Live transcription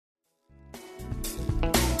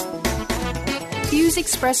views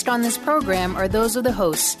expressed on this program are those of the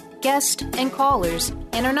hosts, guests, and callers,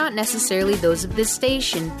 and are not necessarily those of this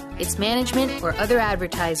station, its management, or other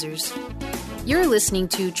advertisers. You're listening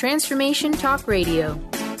to Transformation Talk Radio.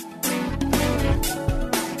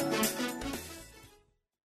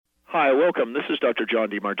 Hi, welcome. This is Dr. John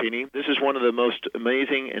DeMartini. This is one of the most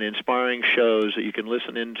amazing and inspiring shows that you can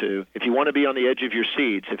listen into. If you want to be on the edge of your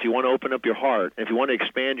seats, if you want to open up your heart, if you want to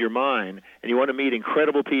expand your mind, and you want to meet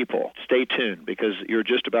incredible people, stay tuned because you're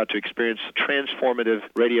just about to experience a transformative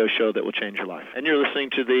radio show that will change your life. And you're listening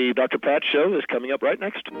to the Dr. Pat Show that's coming up right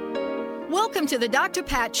next. Welcome to the Dr.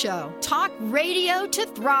 Pat Show. Talk radio to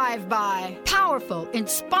thrive by. Powerful,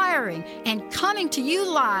 inspiring, and coming to you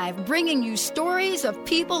live, bringing you stories of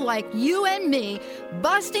people like you and me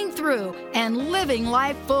busting through and living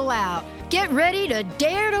life full out. Get ready to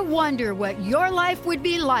dare to wonder what your life would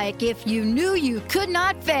be like if you knew you could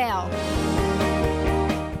not fail.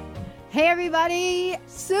 Hey, everybody.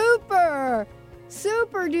 Super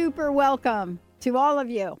duper welcome to all of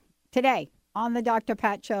you today on the Dr.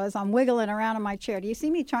 Pat Show as I'm wiggling around in my chair. Do you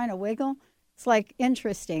see me trying to wiggle? It's like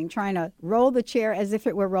interesting, trying to roll the chair as if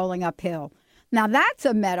it were rolling uphill. Now, that's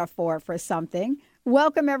a metaphor for something.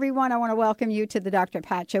 Welcome, everyone. I want to welcome you to the Dr.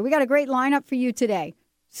 Pat Show. We got a great lineup for you today.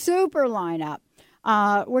 Super lineup.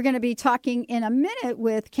 We're going to be talking in a minute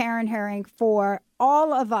with Karen Herring for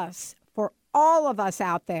all of us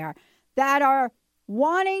out there that are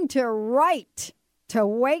wanting to write to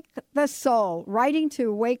wake the soul, writing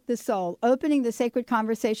to wake the soul, opening the sacred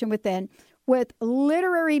conversation within with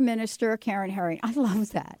literary minister Karen Herring. I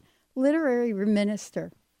love that. Literary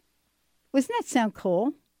minister. Doesn't that sound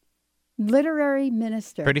cool? Literary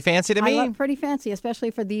minister. Pretty fancy to me. Pretty fancy, especially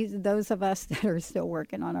for those of us that are still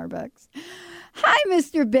working on our books. Hi,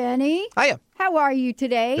 Mr. Benny. Hiya. How are you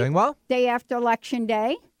today? Doing well. Day after Election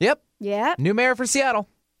Day. Yep. Yep. New mayor for Seattle.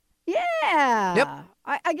 Yeah. Yep.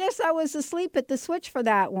 I guess I was asleep at the switch for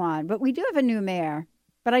that one. But we do have a new mayor.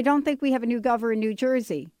 But I don't think we have a new governor in New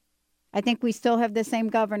Jersey. I think we still have the same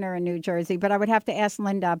governor in New Jersey. But I would have to ask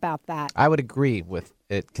Linda about that. I would agree with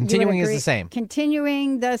it. Continuing is the same.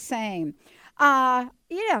 Continuing the same. A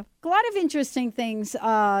lot of interesting things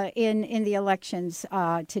in the elections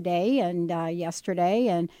today and yesterday.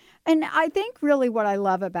 And I think really what I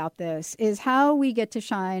love about this is how we get to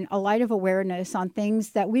shine a light of awareness on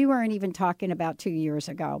things that we weren't even talking about 2 years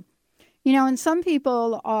ago. You know, and some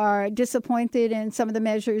people are disappointed in some of the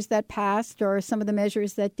measures that passed or some of the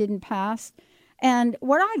measures that didn't pass. And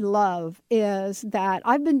what I love is that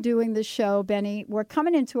I've been doing this show, Benny. We're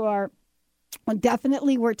coming into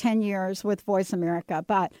we're 10 years with Voice America,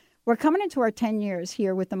 but we're coming into our 10 years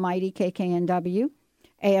here with the mighty KKNW.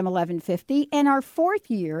 AM 1150, and our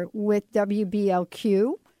fourth year with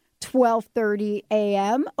WBLQ, 1230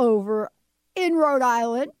 AM over in Rhode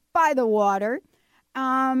Island by the water.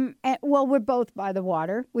 We're both by the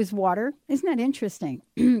water. Was water. Isn't that interesting?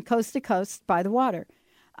 Coast to coast by the water.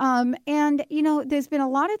 There's been a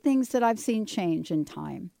lot of things that I've seen change in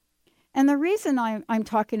time. And the reason I'm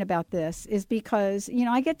talking about this is because,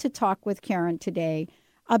 I get to talk with Karen today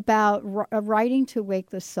about writing to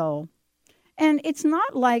wake the soul. And it's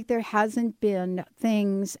not like there hasn't been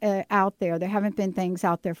things out there. There haven't been things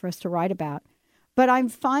out there for us to write about. But I'm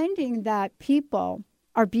finding that people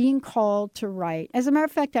are being called to write. As a matter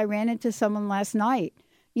of fact, I ran into someone last night,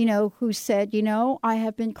 who said, I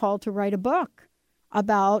have been called to write a book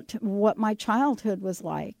about what my childhood was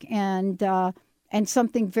like. And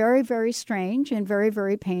something very, very strange and very,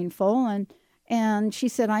 very painful. And she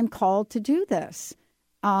said, I'm called to do this.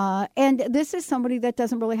 And this is somebody that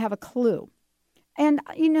doesn't really have a clue. And,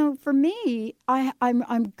 for me,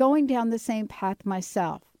 I'm going down the same path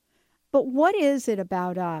myself. But what is it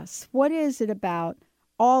about us? What is it about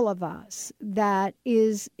all of us that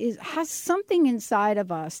has something inside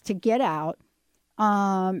of us to get out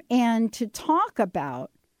and to talk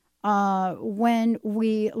about when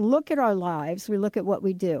we look at our lives, we look at what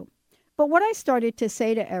we do. But what I started to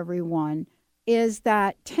say to everyone is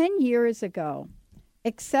that 10 years ago,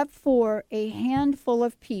 except for a handful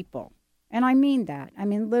of people, and I mean that. I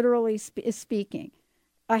mean, literally speaking,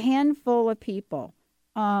 a handful of people.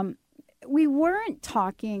 We weren't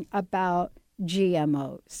talking about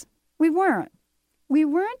GMOs. We weren't. We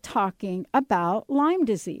weren't talking about Lyme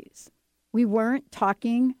disease. We weren't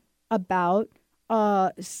talking about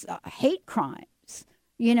hate crimes.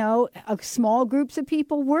 Small groups of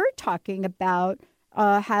people were talking about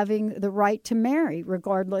having the right to marry,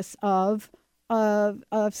 regardless of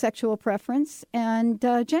sexual preference and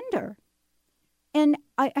gender. And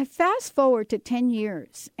I fast forward to 10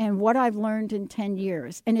 years and what I've learned in 10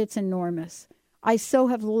 years, and it's enormous. I so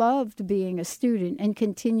have loved being a student and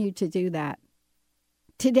continue to do that.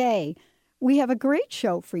 today we have a great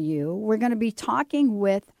show for you. We're going to be talking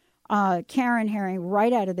with Karen Herring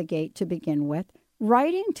right out of the gate to begin with,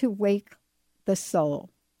 Writing to Wake the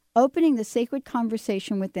Soul, Opening the Sacred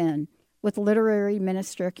Conversation Within with literary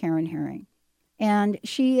minister Karen Herring. And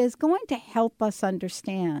she is going to help us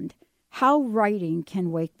understand how writing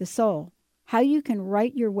can wake the soul, how you can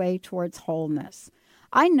write your way towards wholeness.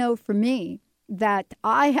 I know for me that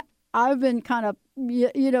I've been kind of,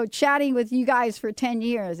 chatting with you guys for 10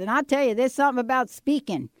 years. And I'll tell you, there's something about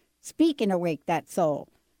speaking awake that soul,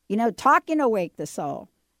 talking awake the soul.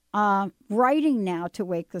 Writing now to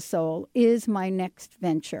wake the soul is my next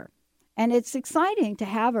venture. And it's exciting to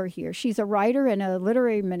have her here. She's a writer and a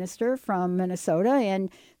literary minister from Minnesota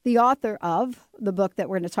and the author of the book that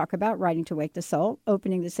we're going to talk about, Writing to Wake the Soul,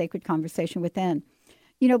 Opening the Sacred Conversation Within.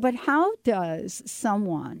 But how does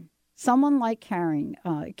someone like Karen,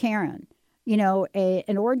 an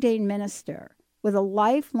ordained minister with a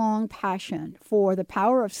lifelong passion for the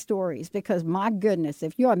power of stories, because my goodness,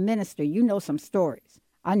 if you're a minister, you know some stories.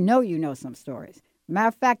 I know you know some stories. Matter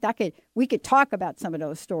of fact, we could talk about some of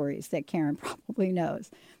those stories that Karen probably knows.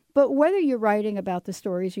 But whether you're writing about the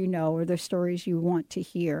stories you know or the stories you want to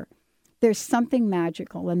hear, there's something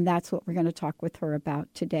magical, and that's what we're going to talk with her about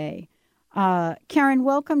today. Karen,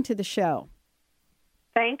 welcome to the show.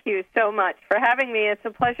 Thank you so much for having me. It's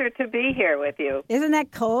a pleasure to be here with you. Isn't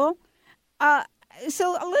that cool?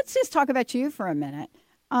 So let's just talk about you for a minute.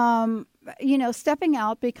 Stepping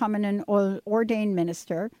out, becoming an ordained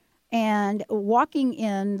minister, and walking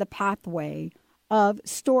in the pathway of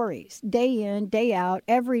stories, day in, day out,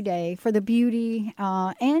 every day, for the beauty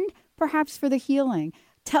and perhaps for the healing.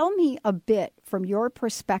 Tell me a bit from your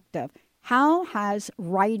perspective, how has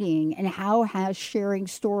writing and how has sharing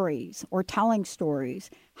stories or telling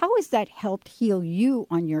stories, how has that helped heal you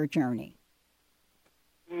on your journey?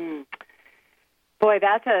 Boy,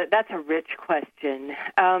 that's a rich question.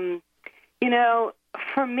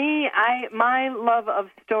 For me, my love of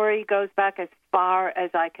story goes back as far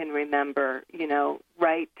as I can remember,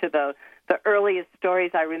 right to the earliest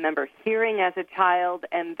stories I remember hearing as a child,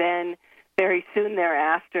 and then very soon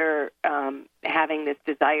thereafter having this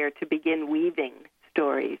desire to begin weaving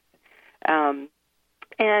stories. And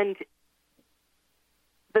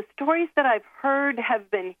the stories that I've heard have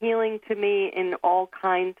been healing to me in all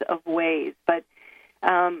kinds of ways, but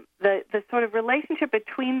the sort of relationship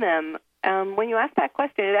between them, when you asked that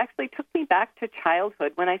question, it actually took me back to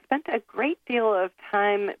childhood when I spent a great deal of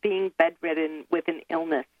time being bedridden with an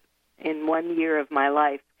illness in 1 year of my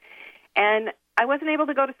life. And I wasn't able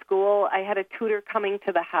to go to school. I had a tutor coming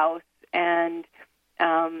to the house, and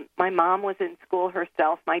my mom was in school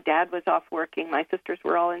herself. My dad was off working. My sisters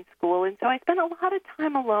were all in school. And so I spent a lot of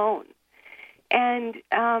time alone. And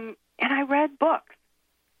I read books.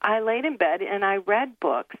 I laid in bed and I read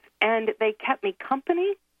books, and they kept me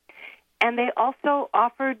company. And they also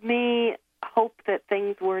offered me hope that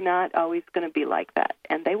things were not always going to be like that,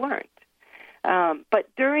 and they weren't. But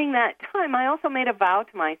during that time, I also made a vow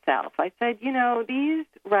to myself. I said, these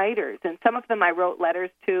writers, and some of them I wrote letters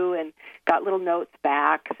to and got little notes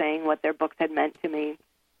back saying what their books had meant to me.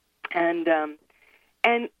 And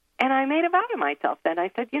I made a vow to myself then. I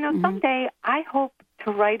said, someday I hope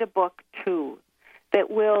to write a book, too, that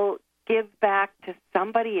will give back to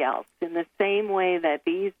somebody else in the same way that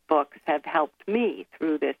these books have helped me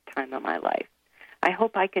through this time of my life. I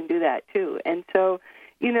hope I can do that, too. And so,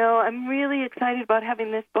 I'm really excited about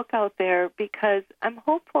having this book out there because I'm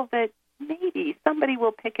hopeful that maybe somebody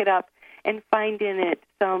will pick it up and find in it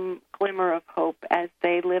some glimmer of hope as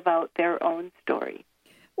they live out their own story.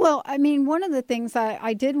 Well, one of the things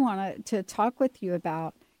I did want to talk with you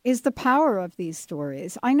about is the power of these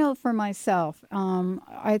stories. I know for myself,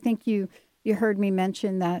 I think you heard me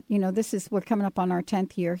mention that, we're coming up on our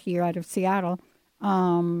 10th year here out of Seattle,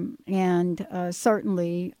 and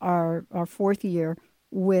certainly our 4th year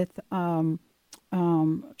with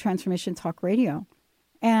Transformation Talk Radio.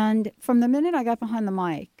 And from the minute I got behind the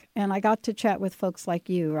mic and I got to chat with folks like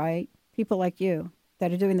you, right, people like you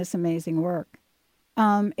that are doing this amazing work,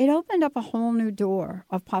 it opened up a whole new door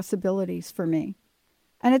of possibilities for me.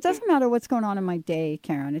 And it doesn't matter what's going on in my day,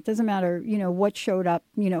 Karen. It doesn't matter, what showed up,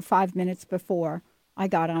 5 minutes before I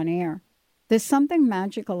got on air. There's something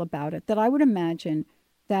magical about it that I would imagine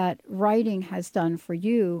that writing has done for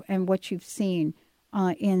you and what you've seen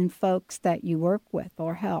in folks that you work with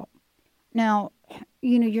or help. Now,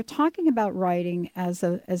 you're talking about writing as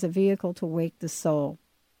a vehicle to wake the soul.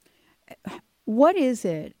 What is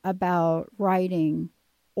it about writing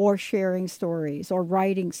or sharing stories or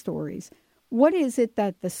writing stories? What is it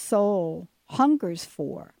that the soul hungers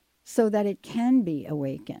for so that it can be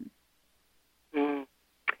awakened?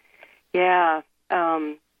 Yeah.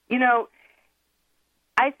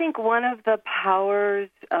 I think one of the powers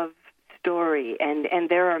of story, and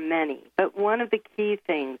there are many, but one of the key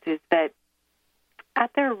things is that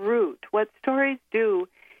at their root, what stories do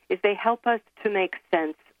is they help us to make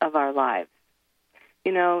sense of our lives.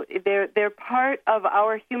 They're part of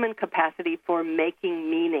our human capacity for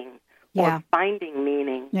making meaning or finding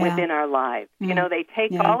meaning within our lives. They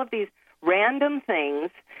take all of these random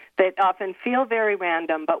things that often feel very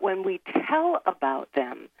random, but when we tell about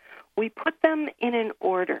them, we put them in an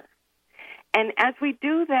order. And as we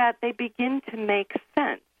do that, they begin to make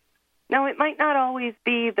sense. Now, it might not always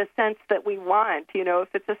be the sense that we want, if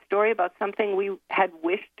it's a story about something we had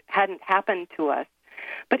wished hadn't happened to us.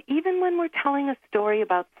 But even when we're telling a story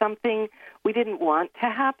about something we didn't want to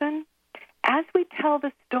happen, as we tell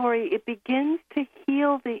the story, it begins to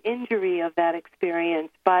heal the injury of that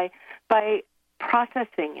experience by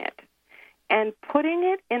processing it and putting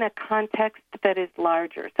it in a context that is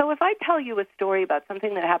larger. So if I tell you a story about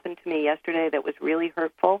something that happened to me yesterday that was really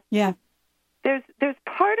hurtful, there's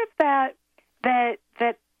part of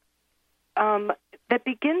that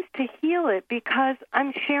begins to heal it because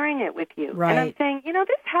I'm sharing it with you. Right. And I'm saying,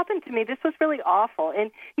 this happened to me. This was really awful.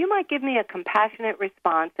 And you might give me a compassionate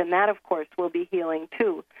response, and that, of course, will be healing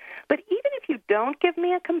too. But even if you don't give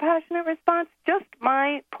me a compassionate response, just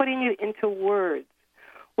my putting it into words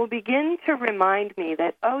will begin to remind me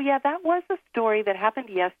that, that was a story that happened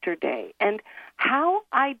yesterday. And how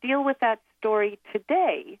I deal with that story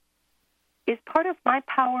today is part of my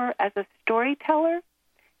power as a storyteller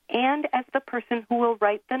and as the person who will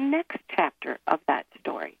write the next chapter of that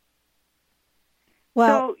story.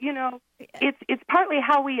 Well, so, it's partly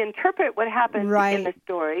how we interpret what happened in the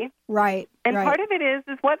story. Right. And part of it is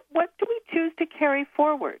what do we choose to carry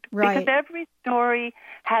forward? Right. Because every story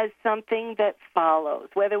has something that follows,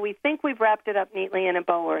 whether we think we've wrapped it up neatly in a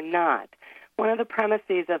bow or not. One of the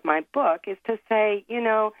premises of my book is to say,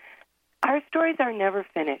 our stories are never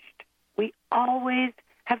finished. We always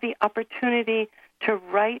have the opportunity to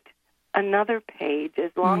write another page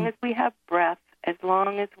as long as we have breath, as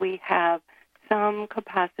long as we have some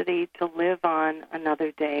capacity to live on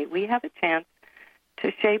another day. We have a chance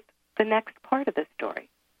to shape the next part of the story.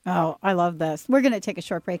 Oh, I love this. We're going to take a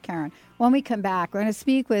short break, Karen. When we come back, we're going to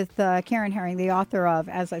speak with Karen Herring, the author of,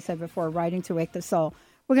 as I said before, Writing to Wake the Soul.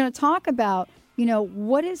 We're going to talk about,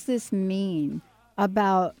 what does this mean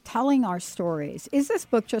about telling our stories? Is this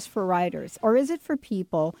book just for writers, or is it for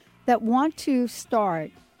people that want to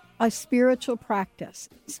start a spiritual practice?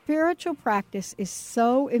 Spiritual practice is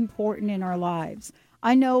so important in our lives.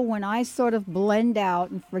 I know when I sort of blend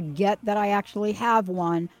out and forget that I actually have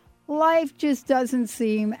one, life just doesn't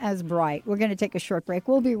seem as bright. We're going to take a short break.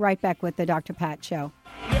 We'll be right back with the Dr. Pat Show.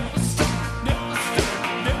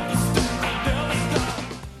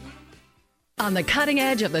 On the cutting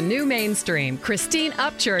edge of the new mainstream, Christine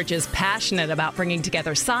Upchurch is passionate about bringing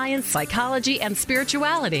together science, psychology, and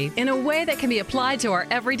spirituality in a way that can be applied to our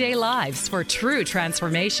everyday lives for true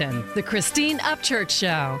transformation. The Christine Upchurch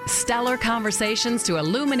Show. Stellar conversations to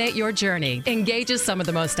illuminate your journey. Engages some of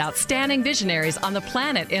the most outstanding visionaries on the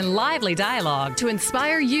planet in lively dialogue to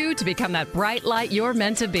inspire you to become that bright light you're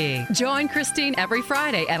meant to be. Join Christine every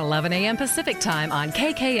Friday at 11 a.m. Pacific Time on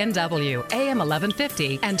KKNW, AM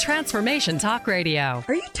 1150, and Transformation Talk Radio.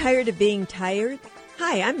 Are you tired of being tired?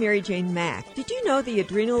 Hi, I'm Mary Jane Mack. Did you know the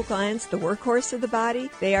adrenal glands, the workhorse of the body?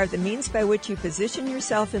 They are the means by which you position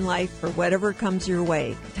yourself in life for whatever comes your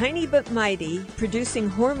way. Tiny but mighty, producing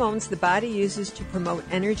hormones the body uses to promote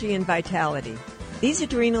energy and vitality. These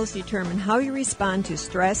adrenals determine how you respond to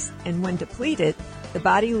stress, and when depleted, the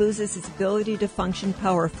body loses its ability to function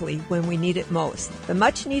powerfully when we need it most. The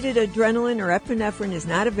much-needed adrenaline or epinephrine is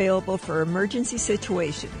not available for emergency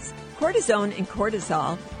situations. Cortisone and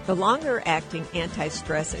cortisol, the longer-acting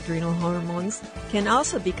anti-stress adrenal hormones, can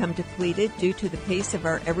also become depleted due to the pace of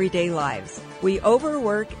our everyday lives. We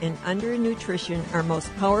overwork and undernutrition our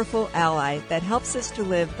most powerful ally that helps us to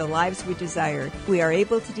live the lives we desire. We are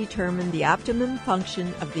able to determine the optimum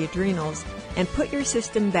function of the adrenals and put your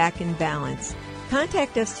system back in balance.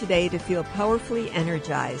 Contact us today to feel powerfully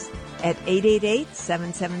energized at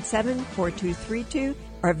 888-777-4232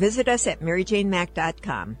 or visit us at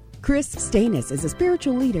maryjanemack.com. Chris Stanis is a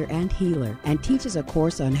spiritual leader and healer and teaches a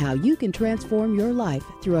course on how you can transform your life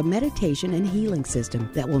through a meditation and healing system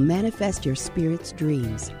that will manifest your spirit's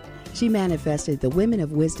dreams. She manifested the Women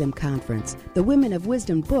of Wisdom Conference, the Women of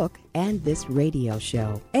Wisdom book, and this radio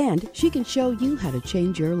show. And she can show you how to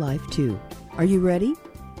change your life too. Are you ready?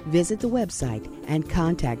 Visit the website and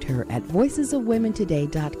contact her at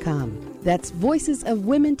voicesofwomentoday.com. That's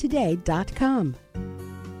voicesofwomentoday.com.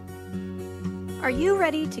 Are you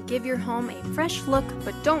ready to give your home a fresh look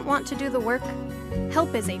but don't want to do the work?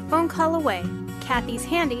 Help is a phone call away. Kathy's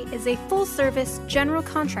Handy is a full-service general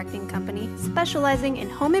contracting company specializing in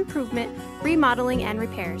home improvement, remodeling, and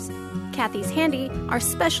repairs. Kathy's Handy are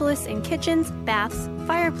specialists in kitchens, baths,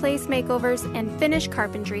 fireplace makeovers, and finish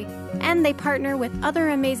carpentry, and they partner with other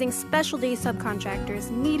amazing specialty subcontractors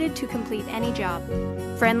needed to complete any job.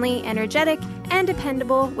 Friendly, energetic, and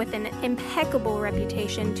dependable with an impeccable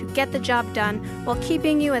reputation to get the job done while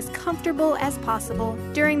keeping you as comfortable as possible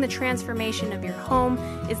during the transformation of your home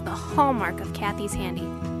is the hallmark of Kathy's Handy.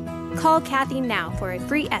 Call Kathy now for a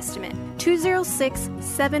free estimate,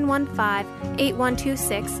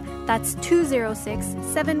 206-715-8126. That's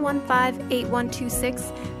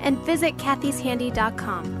 206-715-8126. And visit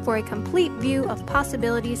kathyshandy.com for a complete view of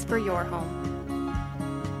possibilities for your home.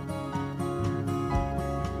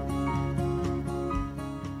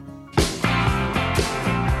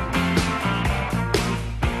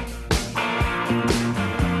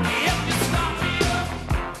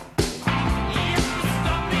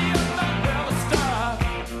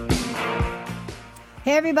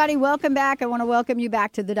 Hey, everybody, welcome back. I want to welcome you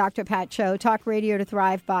back to the Dr. Pat Show, talk radio to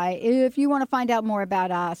thrive by. If you want to find out more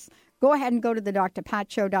about us, go ahead and go to the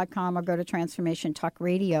drpatshow.com or go to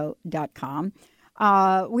transformationtalkradio.com.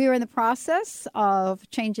 We are in the process of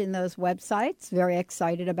changing those websites. Very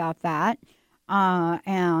excited about that.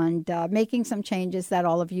 And making some changes that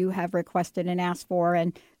all of you have requested and asked for.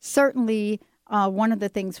 And certainly one of the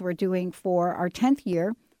things we're doing for our 10th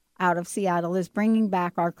year out of Seattle is bringing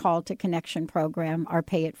back our Call to Connection program, our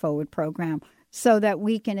Pay It Forward program, so that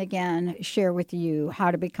we can, again, share with you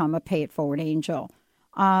how to become a Pay It Forward angel.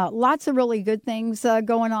 Lots of really good things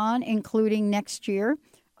going on, including next year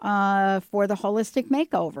for the holistic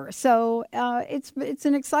makeover. So it's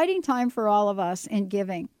an exciting time for all of us in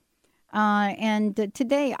giving. And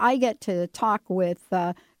today I get to talk with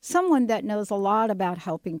someone that knows a lot about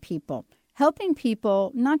helping people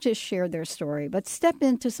not just share their story, but step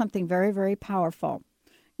into something very, very powerful.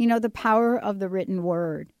 You know, the power of the written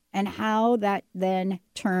word and how that then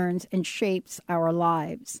turns and shapes our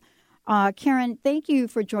lives. Karen, thank you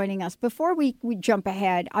for joining us. Before we jump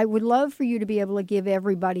ahead, I would love for you to be able to give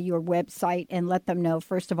everybody your website and let them know,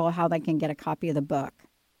 first of all, how they can get a copy of the book.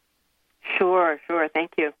 Sure.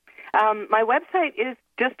 Thank you. My website is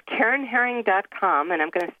just KarenHerring.com, and I'm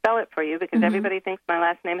going to spell it for you because everybody thinks my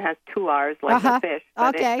last name has two R's like a fish,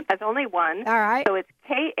 but it has only one. All right. So it's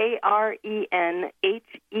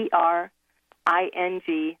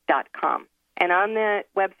KarenHering.com. And on the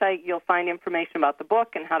website, you'll find information about the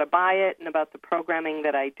book and how to buy it and about the programming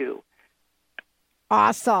that I do.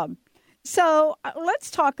 Awesome. So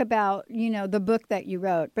let's talk about, the book that you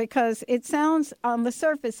wrote, because it sounds on the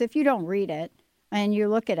surface, if you don't read it, and you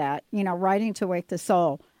look at, Writing to Wake the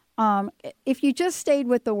Soul. If you just stayed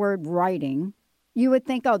with the word writing, you would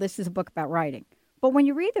think, oh, this is a book about writing. But when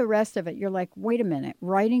you read the rest of it, you're like, wait a minute,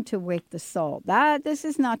 Writing to Wake the Soul. This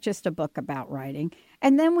is not just a book about writing.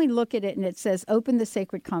 And then we look at it and it says, open the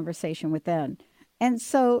sacred conversation within. And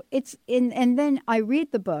so and then I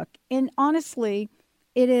read the book, and honestly,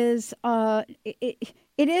 it is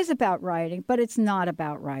about writing, but it's not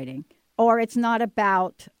about writing. Or it's not a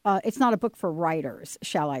book for writers,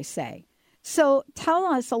 shall I say. So tell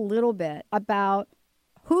us a little bit about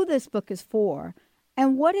who this book is for,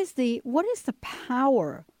 and what is the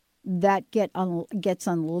power that gets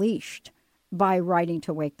unleashed by Writing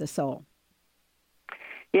to Wake the Soul.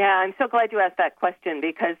 Yeah, I'm so glad you asked that question,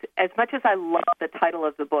 because as much as I love the title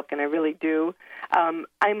of the book, and I really do, I'm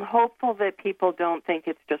hopeful that people don't think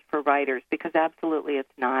it's just for writers, because absolutely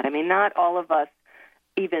it's not. I mean, not all of us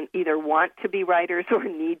even either want to be writers or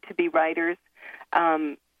need to be writers.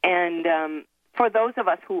 And for those of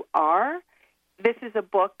us who are, this is a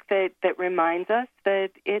book that reminds us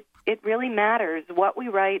that it really matters what we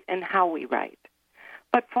write and how we write.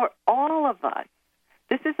 But for all of us,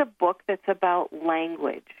 this is a book that's about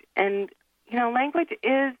language. And, language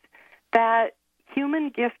is that human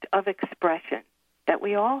gift of expression that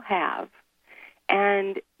we all have,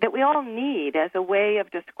 and that we all need as a way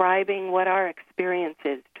of describing what our experience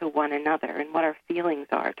is to one another and what our feelings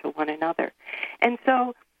are to one another. And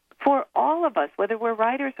so for all of us, whether we're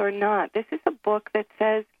writers or not, this is a book that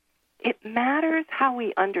says it matters how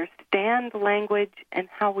we understand language and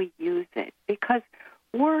how we use it, because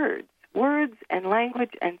words and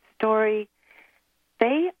language and story,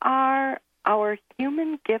 they are our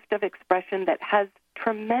human gift of expression that has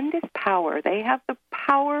tremendous power. They have the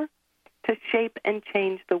power to shape and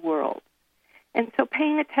change the world. And so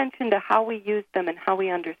paying attention to how we use them and how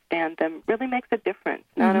we understand them really makes a difference,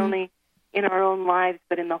 not only in our own lives,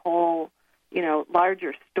 but in the whole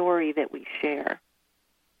larger story that we share.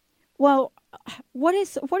 Well, what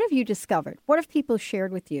have you discovered? What have people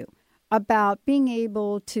shared with you about being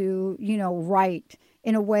able to, write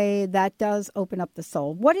in a way that does open up the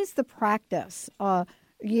soul? What is the practice? What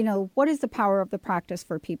is the power of the practice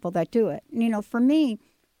for people that do it? For me,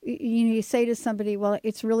 you say to somebody, well,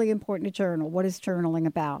 it's really important to journal. What is journaling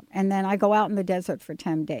about? And then I go out in the desert for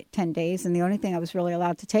 10 days, and the only thing I was really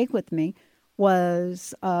allowed to take with me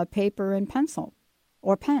was paper and pencil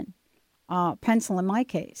or pen. Pencil in my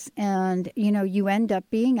case. And, you end up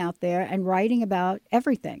being out there and writing about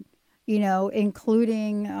everything,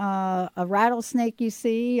 including a rattlesnake you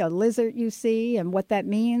see, a lizard you see, and what that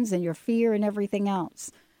means, and your fear and everything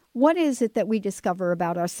else. What is it that we discover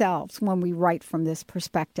about ourselves when we write from this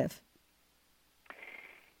perspective?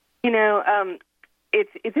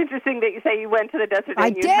 It's interesting that you say you went to the desert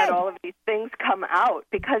and you had all of these things come out,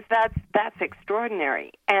 because that's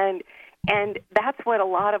extraordinary. And that's what a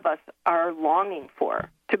lot of us are longing for,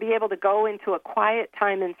 to be able to go into a quiet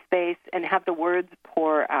time and space and have the words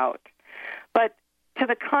pour out. But to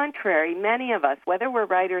the contrary, many of us, whether we're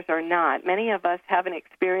writers or not, many of us have an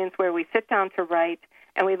experience where we sit down to write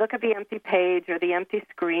and we look at the empty page or the empty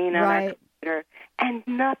screen on our computer and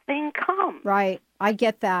nothing comes. Right. I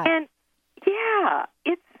get that. And, yeah,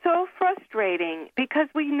 it's so frustrating because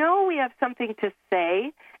we know we have something to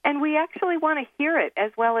say and we actually want to hear it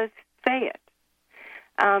as well as say it.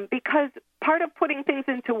 Because part of putting things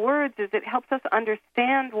into words is it helps us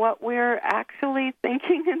understand what we're actually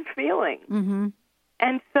thinking and feeling. Mm-hmm.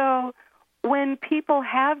 And so when people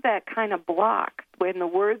have that kind of block, when the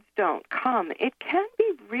words don't come, it can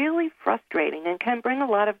be really frustrating and can bring a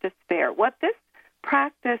lot of despair. What this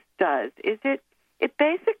practice does is it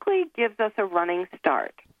basically gives us a running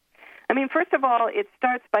start. I mean, first of all, it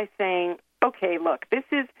starts by saying, okay, look, this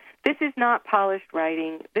is not polished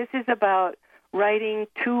writing. This is about writing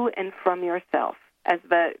to and from yourself. As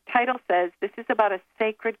the title says, this is about a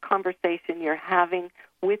sacred conversation you're having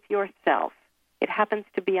with yourself. It happens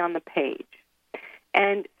to be on the page.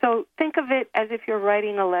 And so think of it as if you're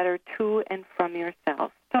writing a letter to and from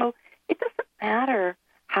yourself. So it doesn't matter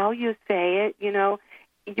how you say it,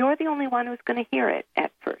 you're the only one who's going to hear it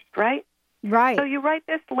at first, right? Right. So you write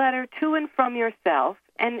this letter to and from yourself,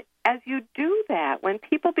 and as you do that, when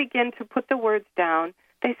people begin to put the words down,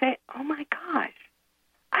 they say, oh my gosh,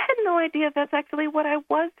 I had no idea that's actually what I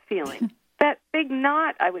was feeling. That big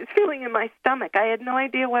knot I was feeling in my stomach, I had no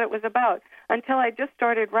idea what it was about until I just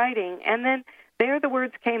started writing, and then there the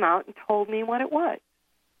words came out and told me what it was.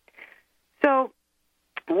 So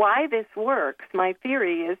why this works, my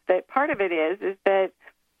theory is that part of it is that,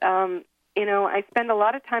 I spend a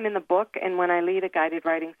lot of time in the book, and when I lead a guided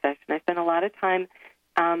writing session, I spend a lot of time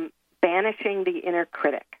banishing the inner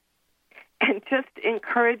critic and just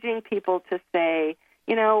encouraging people to say,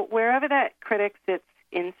 wherever that critic sits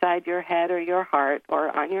inside your head or your heart or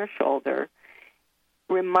on your shoulder,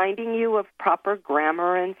 reminding you of proper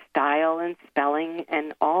grammar and style and spelling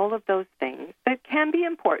and all of those things that can be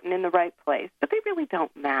important in the right place, but they really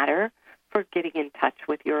don't matter for getting in touch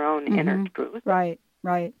with your own inner truth. Right,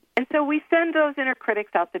 right. And so we send those inner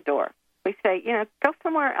critics out the door. We say, go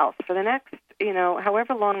somewhere else for the next,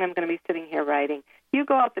 however long I'm going to be sitting here writing. You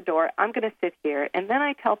go out the door, I'm going to sit here. And then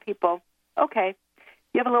I tell people, okay,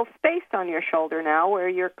 you have a little space on your shoulder now where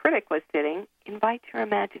your critic was sitting. Invite your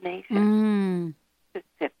imagination to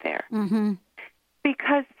sit there. Mm-hmm.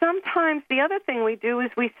 Because sometimes the other thing we do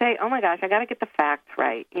is we say, oh my gosh, I got to get the facts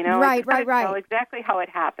right. Right. Tell exactly how it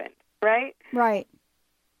happened, right? Right.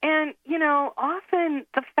 And, often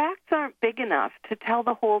the facts aren't big enough to tell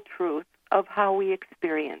the whole truth of how we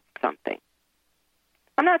experience something.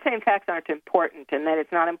 I'm not saying facts aren't important and that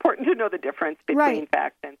it's not important to know the difference between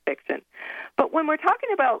fact and fiction. But when we're talking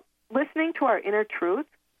about listening to our inner truth,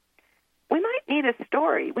 we might need a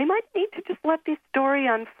story. We might need to just let this story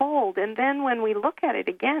unfold. And then when we look at it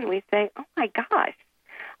again, we say, oh, my gosh,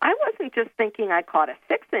 I wasn't just thinking I caught a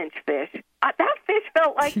 6-inch fish. That fish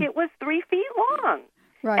felt like it was 3 feet long.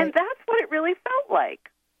 Right. And that's what it really felt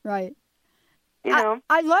like. Right.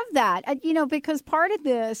 I love that, because part of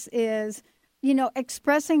this is,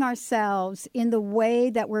 expressing ourselves in the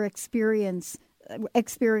way that we're experiencing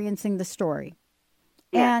the story.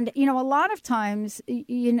 Yeah. And, a lot of times,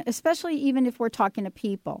 especially even if we're talking to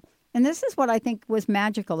people, and this is what I think was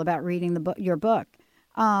magical about reading your book.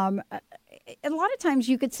 A lot of times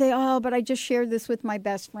you could say, oh, but I just shared this with my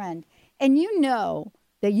best friend. And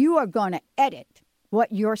that you are going to edit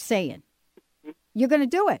what you're saying. You're going to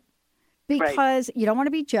do it because you don't want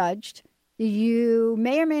to be judged. You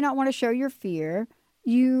may or may not want to show your fear.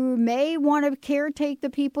 You may want to caretake the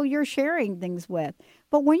people you're sharing things with.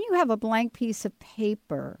 But when you have a blank piece of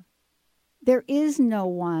paper, there is no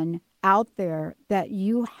one out there that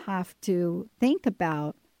you have to think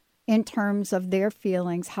about in terms of their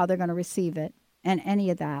feelings, how they're going to receive it, and any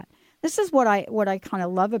of that. This is what I kind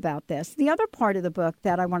of love about this. The other part of the book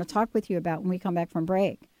that I want to talk with you about when we come back from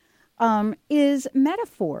break is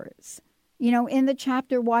metaphors. In the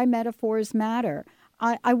chapter, Why Metaphors Matter.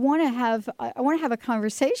 I want to have a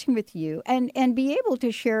conversation with you and be able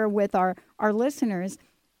to share with our listeners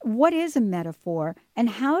what is a metaphor and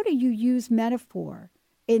how do you use metaphor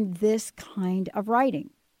in this kind of writing.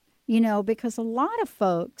 Because a lot of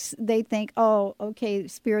folks, they think, oh, okay,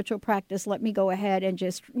 spiritual practice, let me go ahead and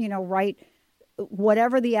just, write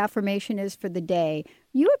whatever the affirmation is for the day.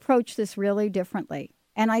 You approach this really differently.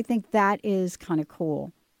 And I think that is kind of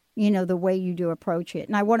cool. The way you do approach it.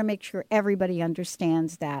 And I want to make sure everybody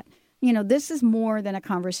understands that. This is more than a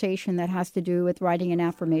conversation that has to do with writing an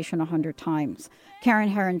affirmation 100 times. Karen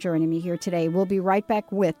Herron joining me here today. We'll be right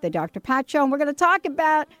back with the Dr. Pat Show, and we're going to talk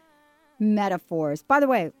about metaphors. By the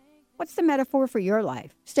way, what's the metaphor for your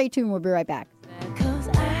life? Stay tuned. We'll be right back.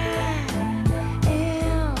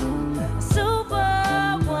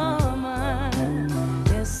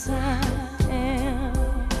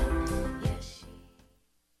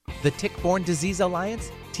 The Tick-Borne Disease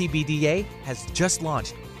Alliance, TBDA, has just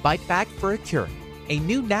launched Bite Back for a Cure, a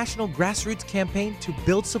new national grassroots campaign to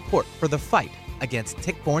build support for the fight against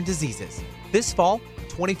tick-borne diseases. This fall,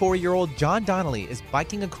 24-year-old John Donnelly is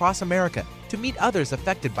biking across America to meet others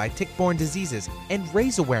affected by tick-borne diseases and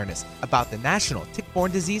raise awareness about the national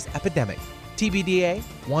tick-borne disease epidemic. TBDA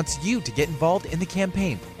wants you to get involved in the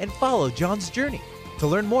campaign and follow John's journey. To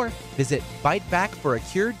learn more, visit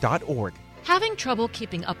bitebackforacure.org. Having trouble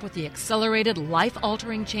keeping up with the accelerated,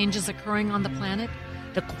 life-altering changes occurring on the planet?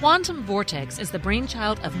 The quantum vortex is the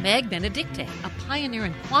brainchild of Meg Benedicte, a pioneer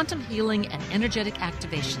in quantum healing and energetic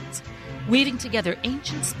activations. Weaving together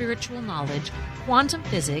ancient spiritual knowledge, quantum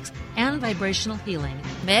physics, and vibrational healing,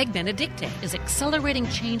 Meg Benedicte is accelerating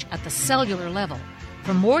change at the cellular level.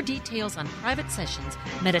 For more details on private sessions,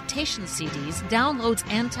 meditation CDs, downloads,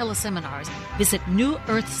 and teleseminars, visit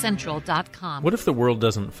newearthcentral.com. What if the world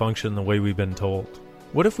doesn't function the way we've been told?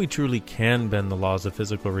 What if we truly can bend the laws of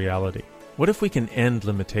physical reality? What if we can end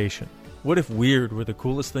limitation? What if weird were the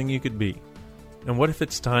coolest thing you could be? And what if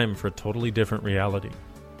it's time for a totally different reality?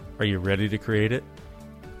 Are you ready to create it?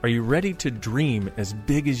 Are you ready to dream as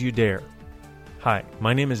big as you dare? Hi,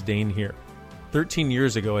 my name is Dane here. 13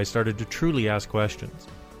 years ago, I started to truly ask questions.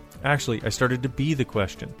 Actually, I started to be the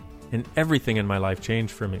question, and everything in my life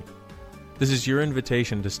changed for me. This is your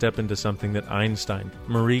invitation to step into something that Einstein,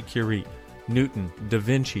 Marie Curie, Newton, Da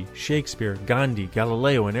Vinci, Shakespeare, Gandhi,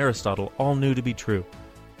 Galileo, and Aristotle all knew to be true.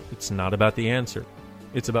 It's not about the answer.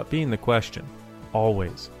 It's about being the question,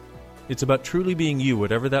 always. It's about truly being you,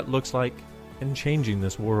 whatever that looks like, and changing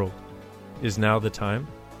this world. Is now the time?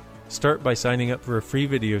 Start by signing up for a free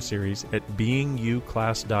video series at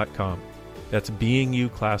beingyouclass.com. That's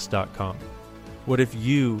beingyouclass.com. What if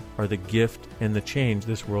you are the gift and the change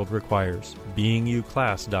this world requires?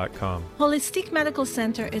 beingyouclass.com. Holistic Medical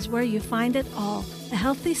Center is where you find it all. A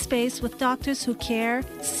healthy space with doctors who care,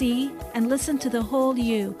 see, and listen to the whole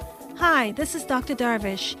you. Hi, this is Dr.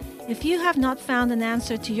 Darvish. If you have not found an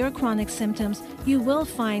answer to your chronic symptoms, you will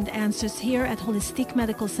find answers here at Holistic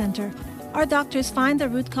Medical Center. Our doctors find the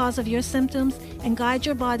root cause of your symptoms and guide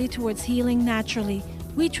your body towards healing naturally.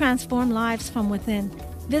 We transform lives from within.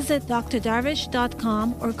 Visit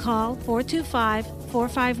drdarvish.com or call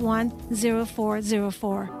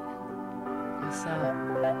 425-451-0404. What's up?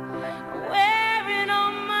 Wearing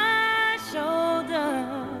on my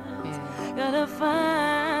shoulders, gotta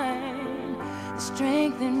find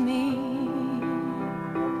strength in me.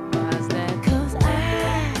 Why's that? 'Cause I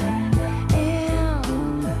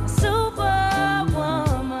am a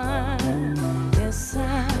superwoman. Yes,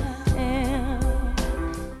 I am.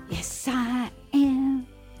 Yes, I am.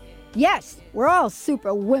 Yes, we're all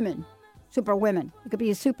super women. Super women. You could be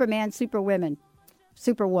a Superman, superwoman.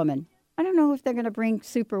 Superwoman. I don't know if they're going to bring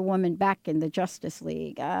Superwoman back in the Justice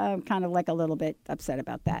League. I'm kind of like a little bit upset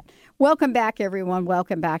about that. Welcome back, everyone.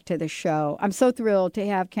 Welcome back to the show. I'm so thrilled to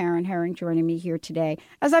have Karen Herron joining me here today.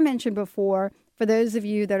 As I mentioned before, for those of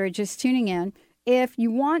you that are just tuning in, if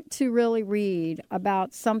you want to really read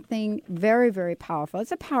about something very, very powerful,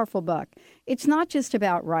 it's a powerful book. It's not just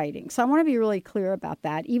about writing. So I want to be really clear about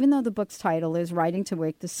that, even though the book's title is Writing to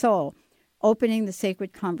Wake the Soul, Opening the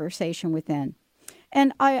Sacred Conversation Within.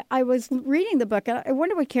 And I was reading the book. I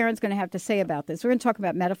wonder what Karen's going to have to say about this. We're going to talk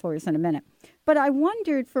about metaphors in a minute. But I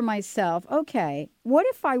wondered for myself, okay, what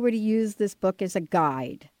if I were to use this book as a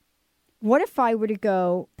guide? What if I were to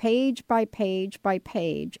go page by page by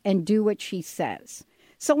page and do what she says?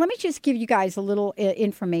 So let me just give you guys a little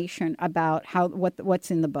information about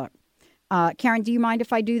what's in the book. Karen, do you mind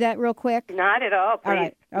if I do that real quick? Not at all, please. All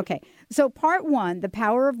right. Okay. So part 1, the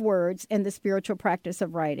power of words and the spiritual practice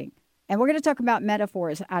of writing. And we're going to talk about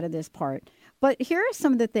metaphors out of this part. But here are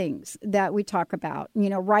some of the things that we talk about.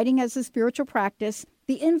 Writing as a spiritual practice,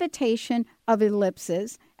 the invitation of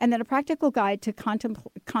ellipses, and then a practical guide to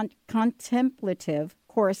contemplative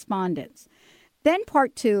correspondence. Then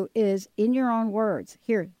part 2 is in your own words.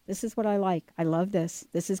 Here, this is what I like. I love this.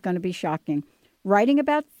 This is going to be shocking. Writing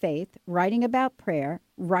about faith, writing about prayer,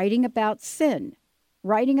 writing about sin,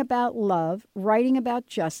 writing about love, writing about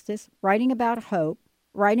justice, writing about hope,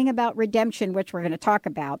 writing about redemption, which we're going to talk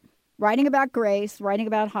about, writing about grace, writing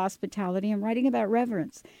about hospitality, and writing about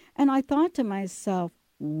reverence. And I thought to myself,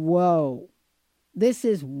 whoa, this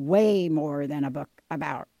is way more than a book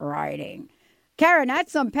about writing. Karen,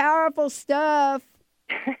 that's some powerful stuff.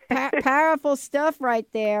 Powerful stuff right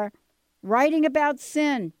there. Writing about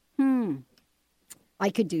sin. I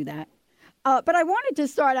could do that. But I wanted to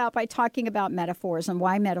start out by talking about metaphors and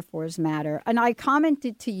why metaphors matter. And I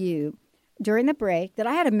commented to you during the break that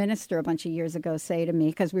I had a minister a bunch of years ago say to me,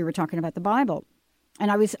 because we were talking about the Bible. And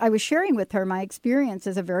I was sharing with her my experience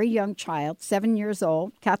as a very young child, 7 years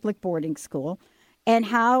old, Catholic boarding school, and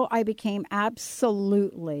how I became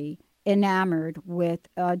absolutely enamored with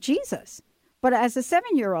Jesus. But as a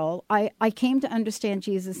 7-year-old, I came to understand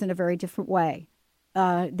Jesus in a very different way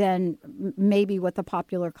than maybe what the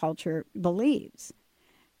popular culture believes.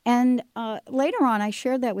 And later on, I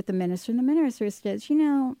shared that with the minister, and the minister says,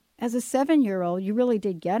 as a 7-year-old, you really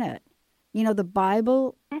did get it. The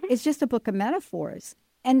Bible is just a book of metaphors.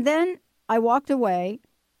 And then I walked away,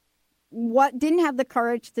 didn't have the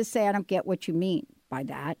courage to say, I don't get what you mean by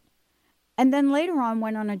that. And then later on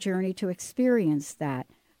went on a journey to experience that.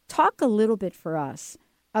 Talk a little bit for us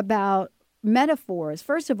about metaphors.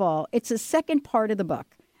 First of all, it's the second part of the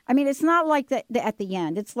book. I mean, it's not like at the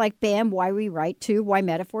end. It's like, bam, why we write, to why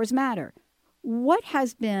metaphors matter. What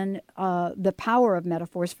has been the power of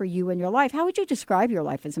metaphors for you in your life? How would you describe your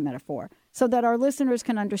life as a metaphor so that our listeners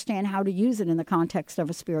can understand how to use it in the context of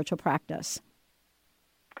a spiritual practice?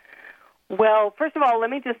 Well, first of all, let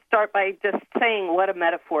me just start by just saying what a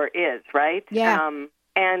metaphor is, right? Yeah.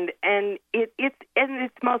 And it's in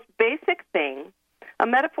its most basic thing, a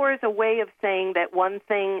metaphor is a way of saying that one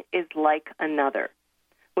thing is like another.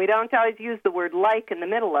 We don't always use the word like in the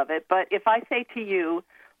middle of it, but if I say to you,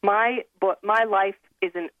 my life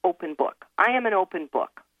is an open book. I am an open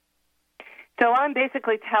book. So I'm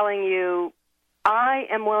basically telling you, I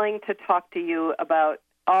am willing to talk to you about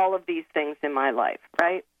all of these things in my life,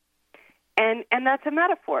 right? And that's a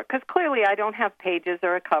metaphor, because clearly I don't have pages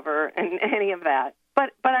or a cover and any of that.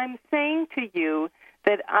 But I'm saying to you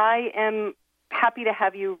that I am happy to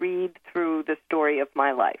have you read through the story of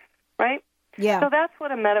my life, right? Yeah. So that's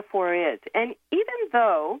what a metaphor is. And even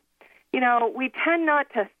though, we tend not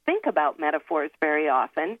to think about metaphors very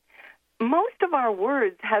often, most of our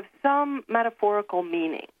words have some metaphorical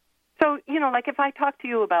meaning. So, like if I talk to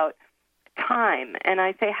you about time and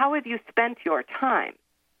I say, how have you spent your time?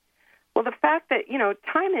 Well, the fact that,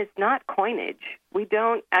 time is not coinage. We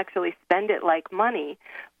don't actually spend it like money,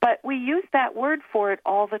 but we use that word for it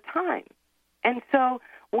all the time. And so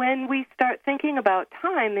when we start thinking about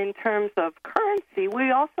time in terms of currency,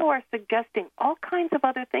 we also are suggesting all kinds of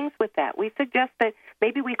other things with that. We suggest that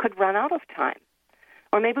maybe we could run out of time,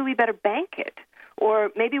 or maybe we better bank it,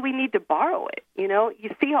 or maybe we need to borrow it.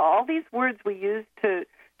 You see all these words we use to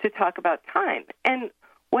talk about time. And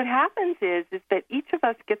what happens is that each of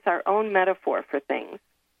us gets our own metaphor for things,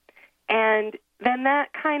 and then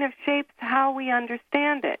that kind of shapes how we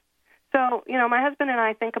understand it. So, my husband and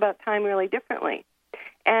I think about time really differently.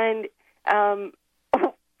 And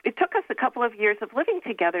it took us a couple of years of living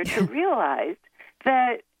together to realize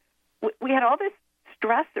that we had all this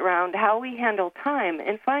stress around how we handle time.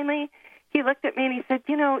 And finally, he looked at me and he said,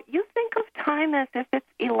 you think of time as if it's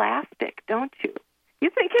elastic, don't you? You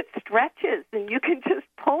think it stretches and you can just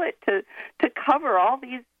pull it to cover all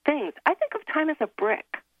these things. I think of time as a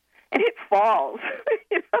brick, and it falls.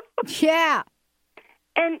 Yeah.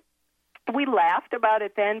 And we laughed about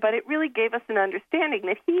it then, but it really gave us an understanding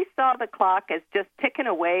that he saw the clock as just ticking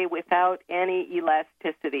away without any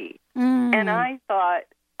elasticity. And I thought,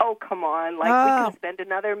 oh, come on, we can spend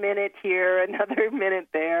another minute here, another minute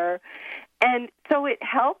there. And so it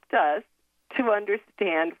helped us to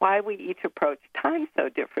understand why we each approach time so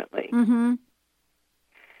differently. Mm-hmm.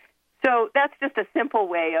 So that's just a simple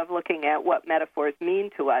way of looking at what metaphors mean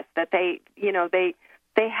to us, that they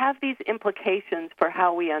have these implications for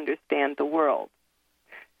how we understand the world.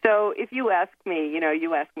 So if you ask me,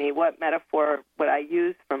 what metaphor would I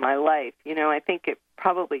use for my life, I think it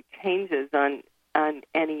probably changes on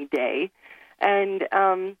any day. And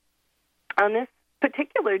on this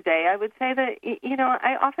particular day, I would say that,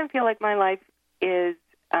 I often feel like my life is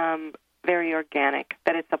very organic,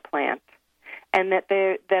 that it's a plant, and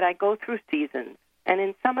that I go through seasons. And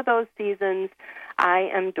in some of those seasons, I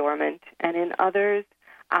am dormant, and in others,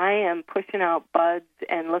 I am pushing out buds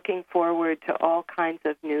and looking forward to all kinds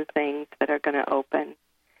of new things that are going to open.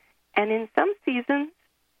 And in some seasons,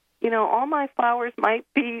 all my flowers might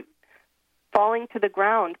be falling to the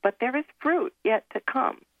ground, but there is fruit yet to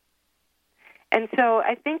come. And so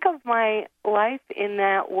I think of my life in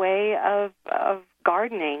that way of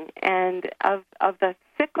gardening and of the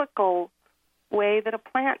cyclical way that a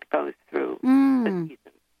plant goes through the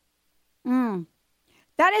season.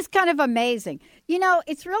 That is kind of amazing.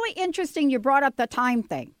 It's really interesting you brought up the time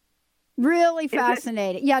thing. Really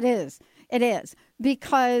fascinating. Yeah, it is. It is.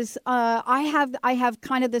 Because I have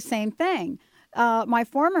kind of the same thing. My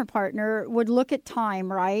former partner would look at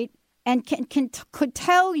time, right? And could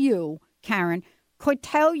tell you, Karen,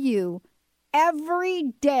 every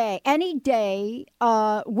day, any day,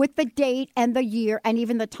 with the date and the year and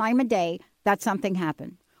even the time of day that something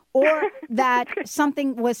happened, or that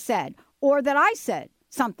something was said, or that I said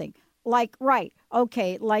something. Like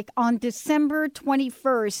on December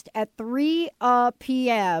 21st at 3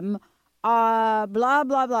 p.m., blah, blah,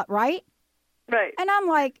 blah, right? Right. And I'm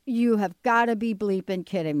like, you have got to be bleeping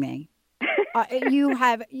kidding me.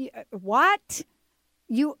 What?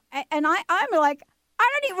 I'm like, I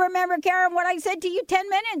don't even remember, Karen, what I said to you 10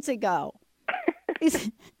 minutes ago.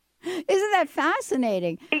 Isn't that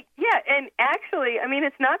fascinating? Yeah, and actually,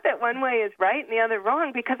 it's not that one way is right and the other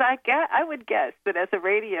wrong, because I would guess that as a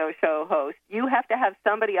radio show host, you have to have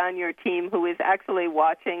somebody on your team who is actually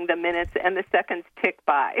watching the minutes and the seconds tick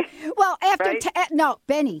by. Well, after right?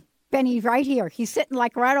 Benny, right here. He's sitting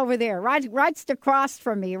like right over there, right across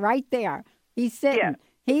from me, right there. He's sitting. Yeah.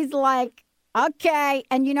 He's like, okay.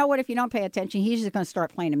 And you know what? If you don't pay attention, he's just going to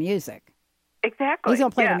start playing the music. Exactly. He's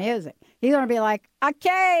going to play the music. He's going to be like,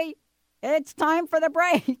 okay, it's time for the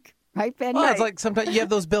break. Right, Benny? Well, it's like sometimes you have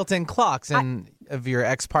those built-in clocks of your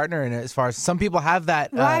ex-partner, and as far as some people have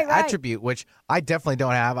that attribute, which I definitely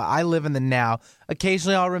don't have. I live in the now.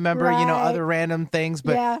 Occasionally I'll remember, other random things,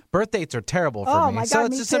 but birth dates are terrible for me. My so God,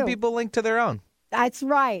 it's me just too. Some people link to their own. That's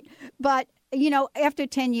right. But, after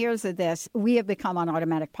 10 years of this, we have become on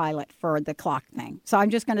automatic pilot for the clock thing. So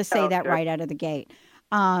I'm just going to say that right out of the gate.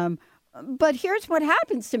 But here's what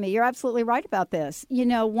happens to me. You're absolutely right about this.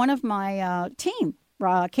 One of my team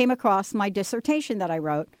came across my dissertation that I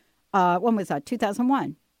wrote. When was that?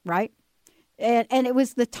 2001, right? And it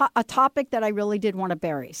was a topic that I really did want to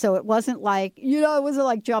bury. So it wasn't like, it wasn't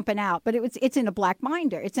like jumping out, but it's in a black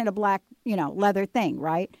binder. It's in a black, leather thing,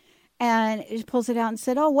 right? And it pulls it out and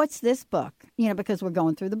said, oh, what's this book? Because we're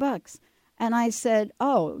going through the books. And I said,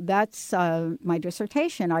 oh, that's my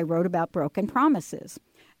dissertation. I wrote about broken promises.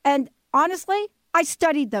 And honestly, I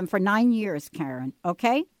studied them for 9 years, Karen,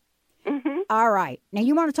 okay? Mm-hmm. All right. Now,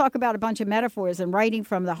 you want to talk about a bunch of metaphors and writing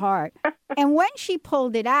from the heart. And when she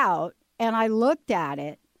pulled it out and I looked at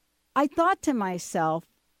it, I thought to myself,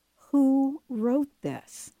 who wrote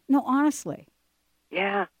this? No, honestly.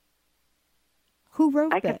 Yeah. Who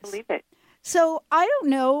wrote this? I can believe it. So I don't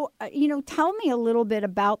know, tell me a little bit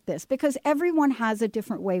about this, because everyone has a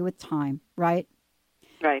different way with time, right?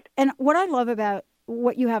 Right. And what I love about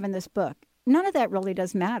what you have in this book, none of that really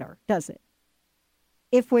does matter, does it?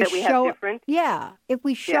 If we have different? Yeah. If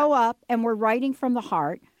we show up and we're writing from the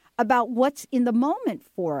heart about what's in the moment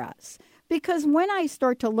for us. Because when I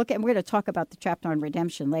start to look at, and we're going to talk about the chapter on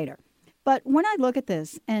redemption later, but when I look at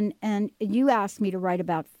this and you asked me to write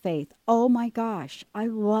about faith, oh my gosh, I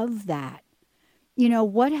love that.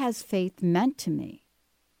 What has faith meant to me?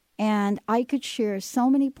 And I could share so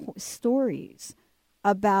many stories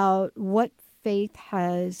about what faith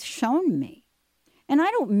has shown me. And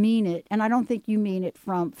I don't mean it, and I don't think you mean it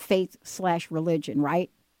from faith/religion,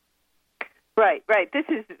 right? Right. This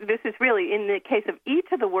is really, in the case of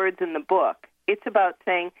each of the words in the book, it's about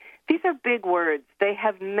saying these are big words. They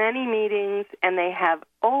have many meanings, and they have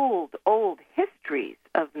old histories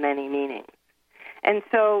of many meanings. And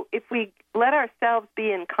so if we let ourselves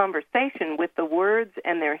be in conversation with the words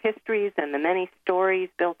and their histories and the many stories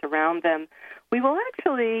built around them, we will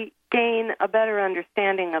actually gain a better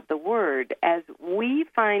understanding of the word as we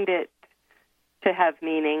find it to have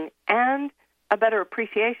meaning and a better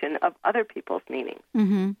appreciation of other people's meanings.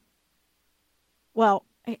 Mm-hmm. Well,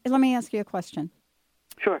 let me ask you a question.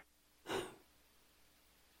 Sure.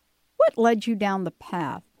 What led you down the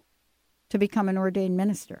path to become an ordained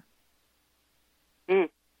minister?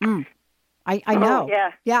 I know.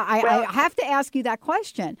 I have to ask you that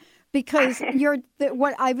question because you're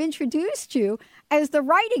what I've introduced you as the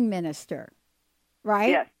writing minister, right?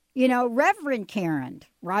 Yes. You know, Reverend Karen,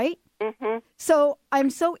 right? Mm-hmm. So I'm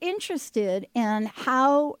so interested in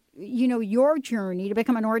how, you know, your journey to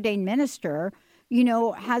become an ordained minister, you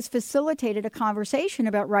know, has facilitated a conversation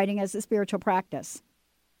about writing as a spiritual practice.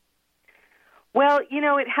 Well, you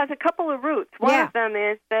know, it has a couple of roots. One of them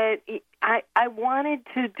is that I wanted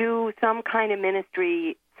to do some kind of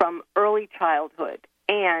ministry from early childhood.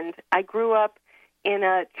 And I grew up in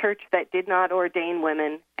a church that did not ordain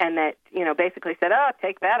women and that, you know, basically said, oh,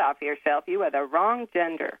 take that off your shelf. You are the wrong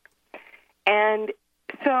gender. And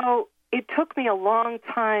so it took me a long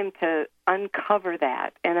time to uncover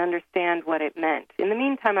that and understand what it meant. In the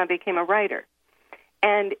meantime, I became a writer.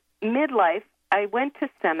 And midlife, I went to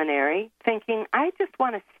seminary thinking, I just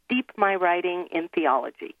want to steep my writing in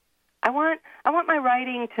theology. I want my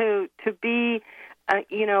writing to be,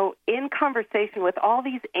 you know, in conversation with all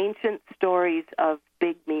these ancient stories of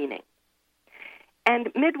big meaning. And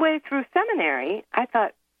midway through seminary, I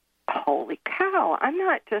thought, holy cow, I'm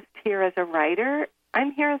not just here as a writer,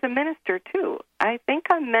 I'm here as a minister too. I think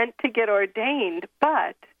I'm meant to get ordained,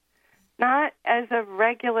 but not as a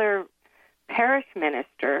regular parish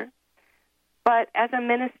minister, but as a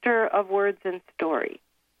minister of words and story.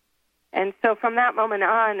 And so from that moment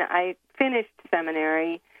on, I finished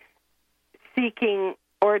seminary seeking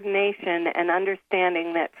ordination and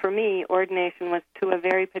understanding that for me, ordination was to a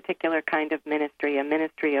very particular kind of ministry, a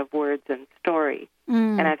ministry of words and story.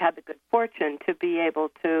 And I've had the good fortune to be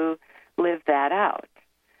able to live that out.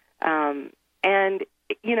 And,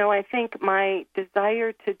 you know, I think my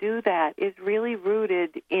desire to do that is really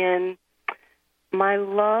rooted in my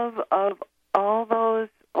love of all those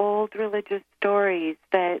old religious stories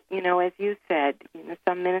that, you know, as you said, you know,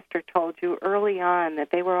 some minister told you early on that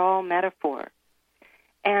they were all metaphor.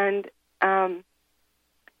 And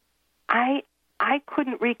I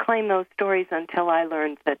couldn't reclaim those stories until I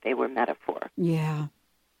learned that they were metaphor. Yeah.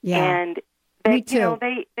 And they, Me too. you know,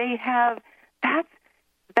 they have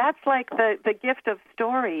that's like the gift of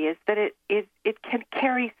story is that it can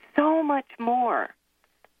carry so much more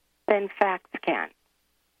than facts can.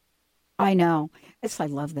 I know. I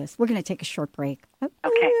love this. We're going to take a short break. Okay.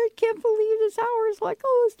 I can't believe this hour is like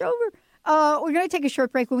almost over. We're going to take a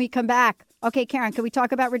short break. When we come back. Okay, Karen, can we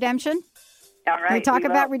talk about redemption? All right. Can we talk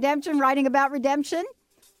about redemption, writing about redemption?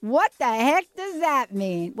 What the heck does that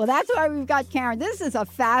mean? Well, that's why we've got Karen. This is a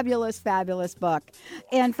fabulous, fabulous book.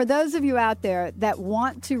 And for those of you out there that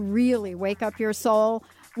want to really wake up your soul,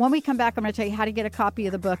 when we come back, I'm going to tell you how to get a copy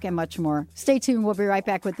of the book and much more. Stay tuned. We'll be right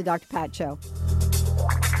back with the Dr. Pat Show.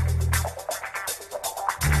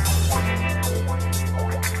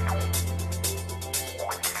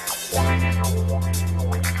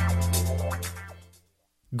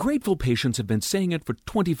 Grateful patients have been saying it for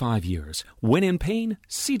 25 years. When in pain,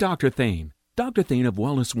 see Dr. Thane. Dr. Thane of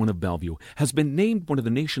Wellness One of Bellevue has been named one of the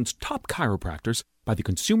nation's top chiropractors by the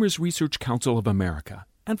Consumers Research Council of America,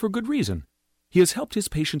 and for good reason. He has helped his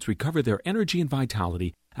patients recover their energy and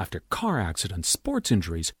vitality after car accidents, sports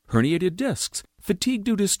injuries, herniated discs, fatigue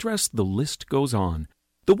due to stress, the list goes on.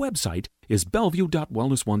 The website is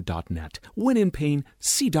bellevue.wellness1.net. When in pain,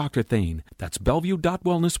 see Dr. Thane. That's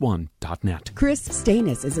bellevue.wellness1.net. Chris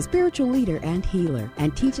Stanis is a spiritual leader and healer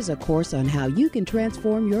and teaches a course on how you can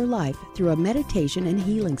transform your life through a meditation and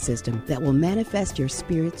healing system that will manifest your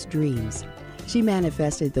spirit's dreams. She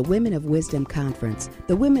manifested the Women of Wisdom Conference,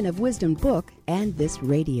 the Women of Wisdom book, and this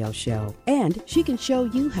radio show. And she can show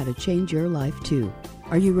you how to change your life too.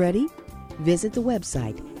 Are you ready? Visit the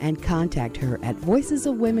website and contact her at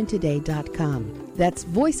voicesofwomentoday.com. That's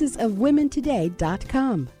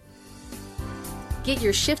voicesofwomentoday.com. Get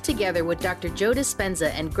your shift together with Dr. Joe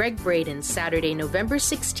Dispenza and Greg Braden Saturday, November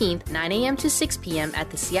 16th, 9 a.m. to 6 p.m.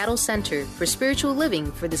 at the Seattle Center for Spiritual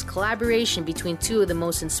Living for this collaboration between two of the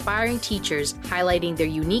most inspiring teachers, highlighting their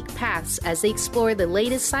unique paths as they explore the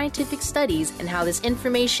latest scientific studies and how this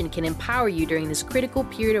information can empower you during this critical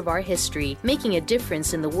period of our history. Making a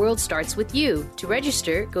difference in the world starts with you. To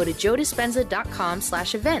register, go to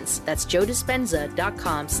joedispenza.com/events. That's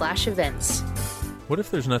joedispenza.com/events. What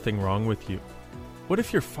if there's nothing wrong with you? What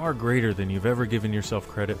if you're far greater than you've ever given yourself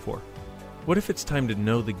credit for? What if it's time to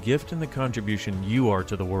know the gift and the contribution you are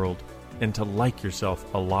to the world and to like yourself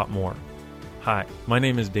a lot more? Hi, my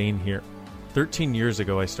name is Dane here. 13 years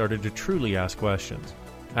ago, I started to truly ask questions.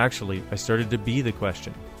 Actually, I started to be the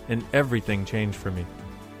question, and everything changed for me.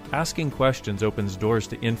 Asking questions opens doors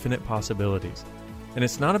to infinite possibilities. And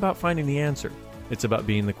it's not about finding the answer, it's about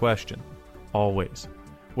being the question. Always.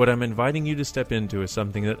 What I'm inviting you to step into is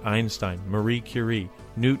something that Einstein, Marie Curie,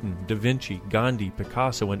 Newton, Da Vinci, Gandhi,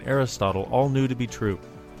 Picasso, and Aristotle all knew to be true.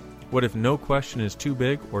 What if no question is too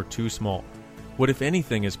big or too small? What if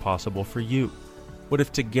anything is possible for you? What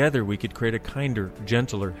if together we could create a kinder,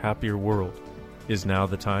 gentler, happier world? Is now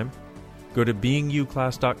the time? Go to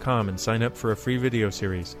beingyouclass.com and sign up for a free video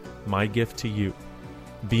series, My Gift to You.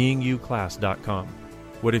 beingyouclass.com.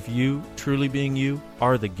 What if you, truly being you,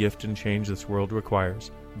 are the gift and change this world requires?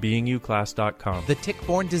 beingyouclass.com. The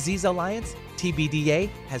Tick-Borne Disease Alliance, TBDA,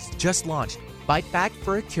 has just launched Bite Back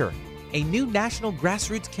for a Cure, a new national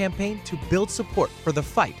grassroots campaign to build support for the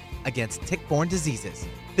fight against tick-borne diseases.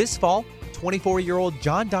 This fall, 24-year-old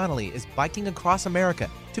John Donnelly is biking across America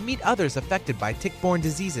to meet others affected by tick-borne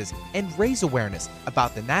diseases and raise awareness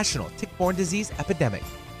about the national tick-borne disease epidemic.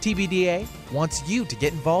 TBDA wants you to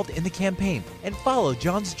get involved in the campaign and follow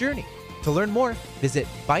John's journey. To learn more, visit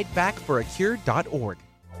bitebackforacure.org.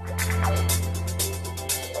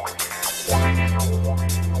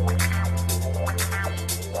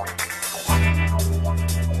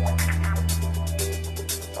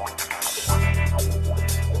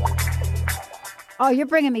 Oh, you're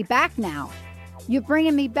bringing me back now. You're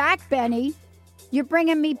bringing me back, Benny. You're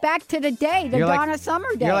bringing me back to the day, the Donna Summer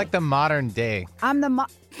day. You're like the modern day. I'm the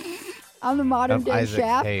modern day Isaac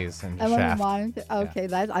chef. Hayes and I'm Shaft. the modern. Okay,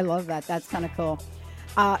 I love that. That's kind of cool.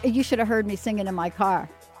 You should have heard me singing in my car.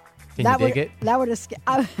 Can you dig it? That would have.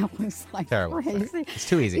 I was like Terrible. crazy. It's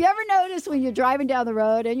too easy. You ever notice when you're driving down the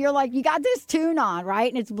road and you're like, you got this tune on,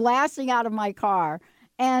 right? And it's blasting out of my car,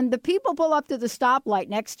 and the people pull up to the stoplight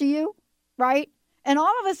next to you, right? And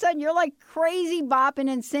all of a sudden, you're like crazy bopping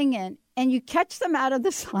and singing, and you catch them out of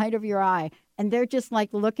the side of your eye, and they're just like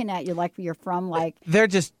looking at you like you're from like. They're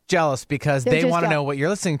just jealous because they want to know what you're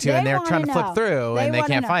listening to, and they're trying to flip through, and they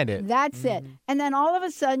can't find it. That's it. And then all of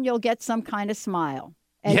a sudden, you'll get some kind of smile,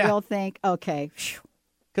 and you'll think, okay.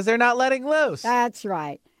 Because they're not letting loose. That's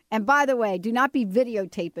right. And by the way, do not be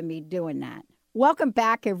videotaping me doing that. Welcome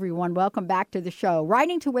back, everyone. Welcome back to the show.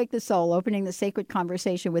 Writing to Wake the Soul, opening the sacred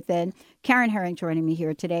conversation within. Karen Herring joining me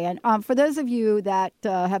here today. And for those of you that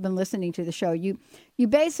have been listening to the show, you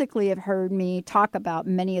basically have heard me talk about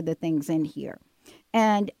many of the things in here.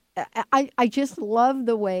 And I just love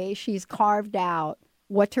the way she's carved out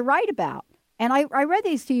what to write about. And I read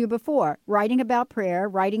these to you before, writing about prayer,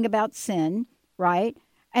 writing about sin, right?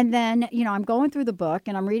 And then, I'm going through the book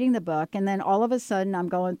and I'm reading the book. And then all of a sudden I'm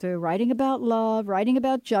going through writing about love, writing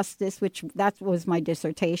about justice, which that was my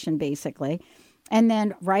dissertation, basically. And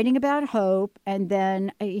then writing about hope. And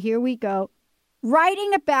then here we go,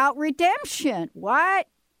 writing about redemption. What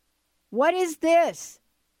is this?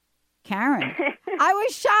 Karen, I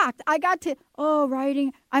was shocked. I got to,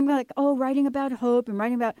 writing. I'm like, writing about hope and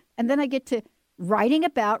and then I get to writing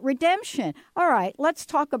about redemption. All right, let's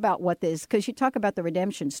talk about what this, because you talk about the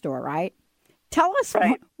redemption store, right? Tell us,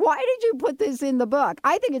 why did you put this in the book?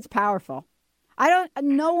 I think it's powerful. I've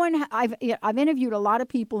interviewed a lot of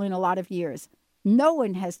people in a lot of years. No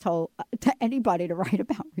one has told to anybody to write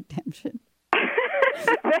about redemption.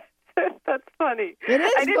 That's funny. It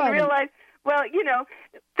is I didn't funny. realize. Well,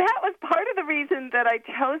 that was part of the reason that I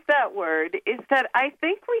chose that word, is that I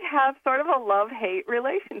think we have sort of a love-hate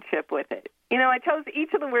relationship with it. I chose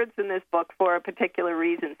each of the words in this book for a particular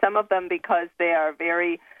reason, some of them because they are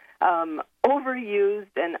very overused,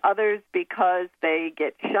 and others because they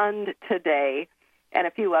get shunned today, and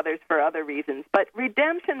a few others for other reasons. But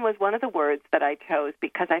redemption was one of the words that I chose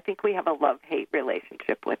because I think we have a love-hate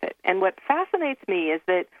relationship with it. And what fascinates me is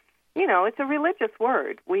that it's a religious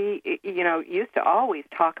word. We, used to always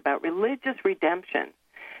talk about religious redemption.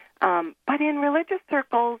 But in religious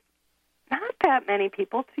circles, not that many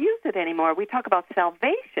people use it anymore. We talk about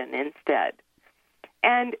salvation instead.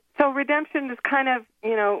 And so redemption is kind of,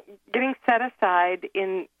 getting set aside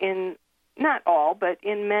in not all, but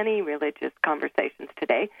in many religious conversations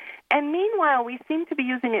today. And meanwhile, we seem to be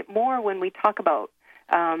using it more when we talk about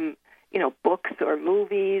books or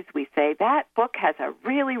movies. We say that book has a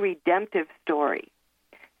really redemptive story.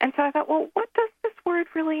 And so I thought, well, what does this word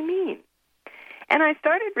really mean? And I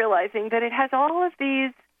started realizing that it has all of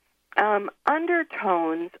these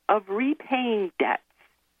undertones of repaying debts.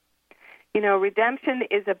 Redemption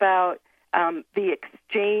is about the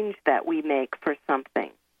exchange that we make for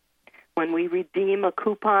something. When we redeem a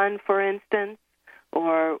coupon, for instance,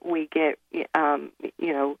 or we get,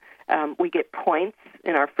 we get points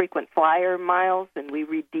in our frequent flyer miles, and we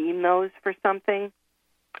redeem those for something.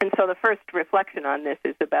 And so the first reflection on this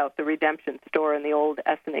is about the redemption store and the old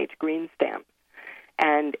S&H green stamps,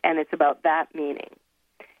 and it's about that meaning.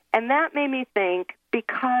 And that made me think,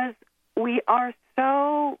 because we are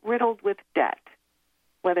so riddled with debt,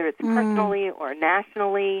 whether it's personally or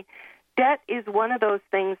nationally, debt is one of those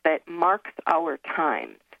things that marks our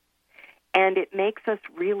times, and it makes us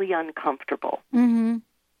really uncomfortable. Mm-hmm.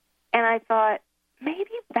 And I thought,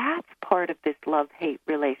 maybe that's part of this love-hate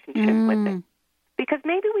relationship with it. Because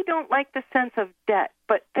maybe we don't like the sense of debt.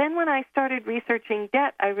 But then when I started researching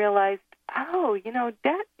debt, I realized,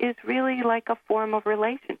 debt is really like a form of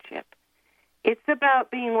relationship. It's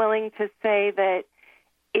about being willing to say that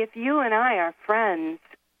if you and I are friends,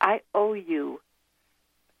 I owe you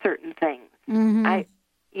certain things. Mm-hmm.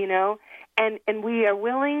 And we are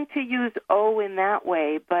willing to use owe in that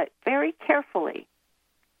way, but very carefully,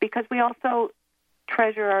 because we also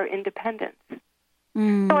treasure our independence.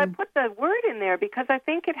 So I put the word in there because I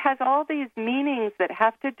think it has all these meanings that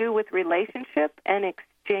have to do with relationship and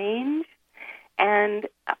exchange, and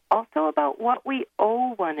also about what we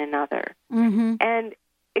owe one another. Mm-hmm. And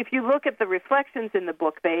if you look at the reflections in the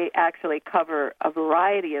book, they actually cover a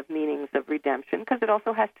variety of meanings of redemption, because it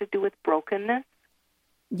also has to do with brokenness.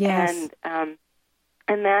 Yes. And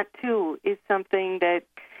that, too, is something that,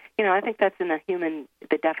 I think that's in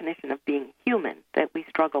the definition of being human, that we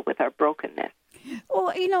struggle with our brokenness.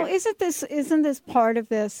 Well, isn't this part of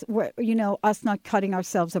this, where, us not cutting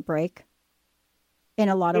ourselves a break in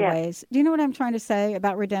a lot of ways? Do you know what I'm trying to say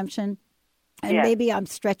about redemption? And maybe I'm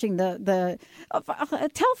stretching tell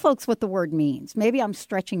folks what the word means. Maybe I'm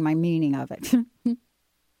stretching my meaning of it.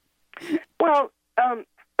 Well,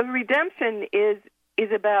 redemption is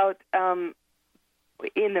about,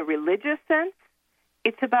 in the religious sense,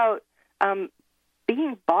 it's about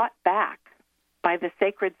being bought back by the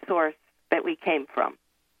sacred source that we came from.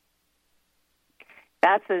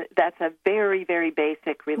 That's a very, very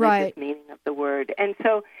basic religious meaning of the word. And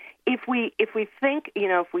so if we think,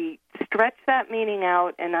 if we stretch that meaning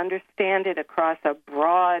out and understand it across a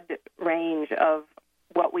broad range of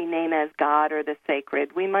what we name as God or the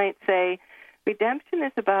sacred, we might say redemption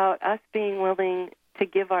is about us being willing to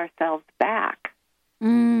give ourselves back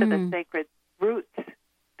to the sacred roots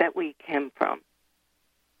that we came from.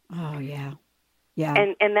 Oh, yeah. Yeah.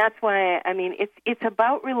 And that's why, it's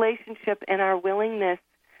about relationship and our willingness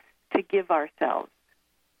to give ourselves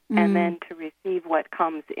and then to receive what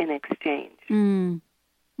comes in exchange.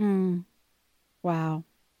 Wow.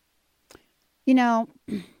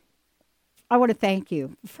 I want to thank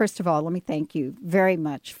you. First of all, let me thank you very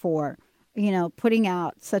much for, putting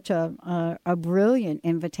out such a brilliant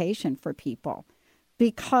invitation for people.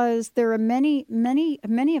 Because there are many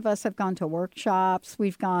of us have gone to workshops.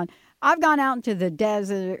 I've gone out into the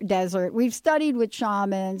desert. We've studied with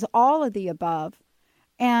shamans, all of the above.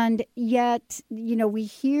 And yet, we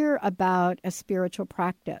hear about a spiritual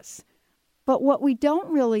practice. But what we don't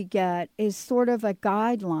really get is sort of a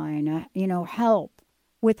guideline, help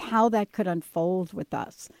with how that could unfold with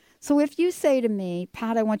us. So if you say to me,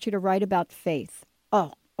 Pat, I want you to write about faith.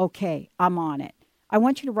 Oh, okay, I'm on it. I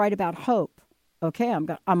want you to write about hope. Okay,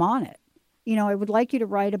 I'm on it. I would like you to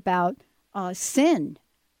write about sin.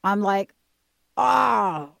 I'm like,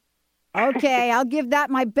 okay, I'll give that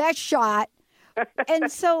my best shot.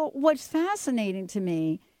 And so what's fascinating to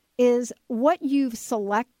me is what you've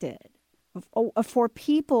selected for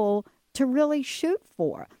people to really shoot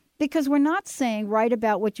for. Because we're not saying write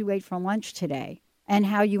about what you ate for lunch today and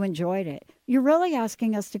how you enjoyed it. You're really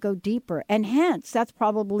asking us to go deeper. And hence, that's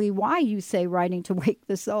probably why you say writing to wake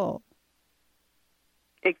the soul.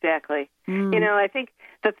 Exactly. I think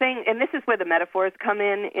the thing, and this is where the metaphors come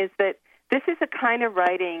in, is that this is a kind of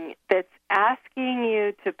writing that's asking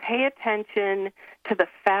you to pay attention to the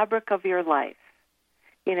fabric of your life,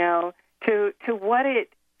 to what it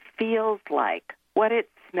feels like, what it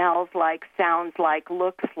smells like, sounds like,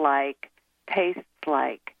 looks like, tastes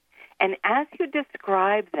like. And as you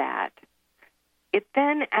describe that, it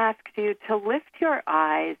then asks you to lift your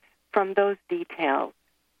eyes from those details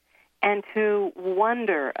and to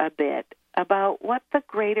wonder a bit about what the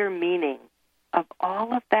greater meaning of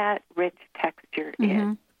all of that rich texture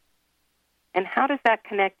is. And how does that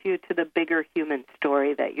connect you to the bigger human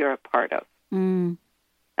story that you're a part of?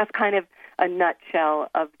 That's kind of a nutshell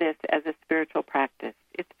of this as a spiritual practice.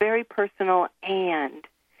 It's very personal, and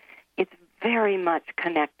it's very much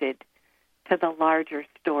connected to the larger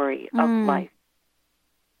story of life.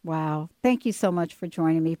 Wow. Thank you so much for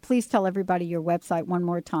joining me. Please tell everybody your website one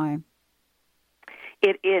more time.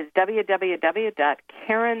 It is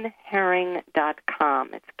www.karenhering.com.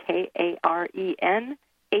 It's KarenHering.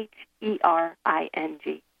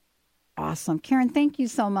 Awesome. Karen, thank you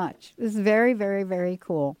so much. This is very, very, very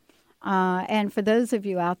cool. And for those of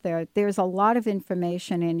you out there, there's a lot of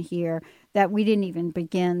information in here that we didn't even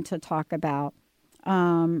begin to talk about.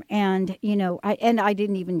 And, you know, I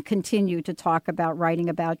didn't even continue to talk about writing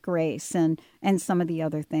about grace and some of the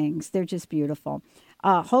other things. They're just beautiful.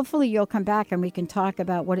 Hopefully you'll come back and we can talk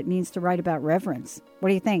about what it means to write about reverence. What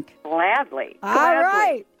do you think? Gladly. All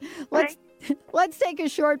right. Let's take a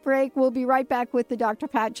short break. We'll be right back with the Dr.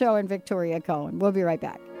 Pat Show and Victoria Cohen. We'll be right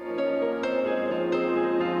back.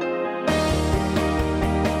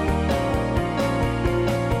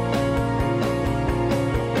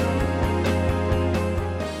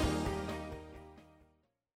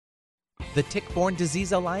 The Tick-Borne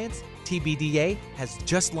Disease Alliance, TBDA, has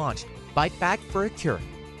just launched Bite Back for a Cure,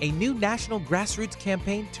 a new national grassroots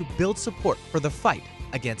campaign to build support for the fight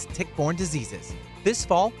against tick-borne diseases. This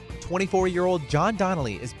fall, 24-year-old John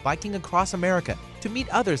Donnelly is biking across America to meet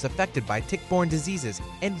others affected by tick-borne diseases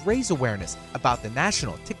and raise awareness about the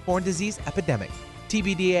national tick-borne disease epidemic.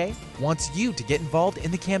 TBDA wants you to get involved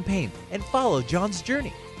in the campaign and follow John's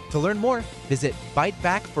journey. To learn more, visit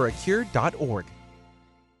bitebackforacure.org.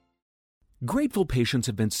 Grateful patients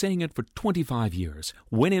have been saying it for 25 years.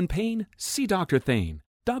 When in pain, see Dr. Thane.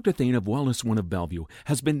 Dr. Thane of Wellness One of Bellevue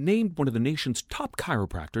has been named one of the nation's top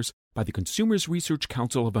chiropractors by the Consumers Research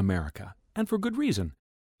Council of America, and for good reason.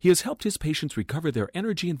 He has helped his patients recover their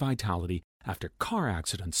energy and vitality after car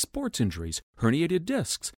accidents, sports injuries, herniated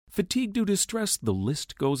discs, fatigue due to stress, the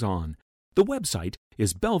list goes on. The website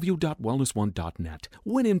is bellevue.wellness1.net.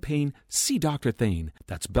 When in pain, see Dr. Thane.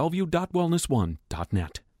 That's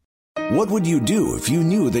bellevue.wellness1.net. What would you do if you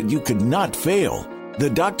knew that you could not fail? The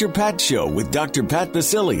Dr. Pat Show with Dr. Pat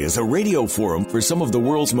Basile is a radio forum for some of the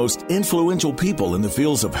world's most influential people in the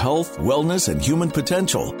fields of health, wellness, and human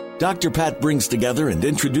potential. Dr. Pat brings together and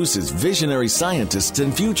introduces visionary scientists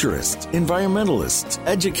and futurists, environmentalists,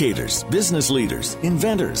 educators, business leaders,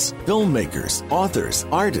 inventors, filmmakers, authors,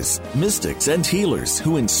 artists, mystics, and healers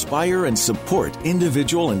who inspire and support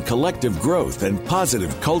individual and collective growth and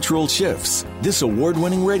positive cultural shifts. This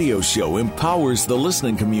award-winning radio show empowers the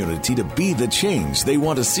listening community to be the change they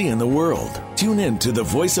want to see in the world. Tune in to the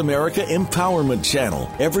Voice America Empowerment Channel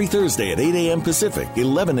every Thursday at 8 a.m. Pacific,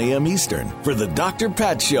 11 a.m. Eastern for the Dr.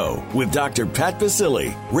 Pat Show with Dr. Pat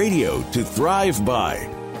Basile. Radio to thrive by.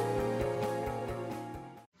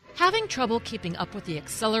 Having trouble keeping up with the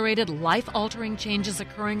accelerated, life-altering changes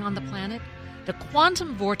occurring on the planet? The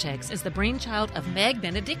quantum vortex is the brainchild of Meg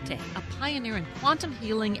Benedicte, a pioneer in quantum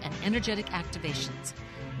healing and energetic activations.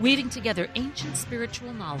 Weaving together ancient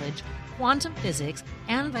spiritual knowledge, quantum physics,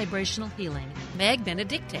 and vibrational healing, Meg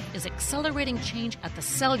Benedicte is accelerating change at the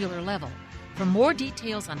cellular level. For more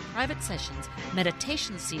details on private sessions,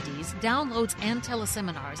 meditation CDs, downloads, and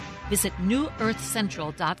teleseminars, visit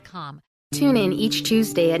newearthcentral.com. Tune in each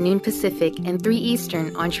Tuesday at noon Pacific and 3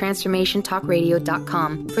 Eastern on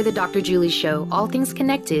TransformationTalkRadio.com for the Dr. Julie Show, All Things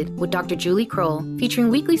Connected with Dr. Julie Kroll, featuring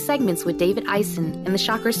weekly segments with David Eisen and the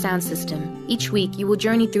Chakra Sound System. Each week, you will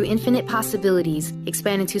journey through infinite possibilities,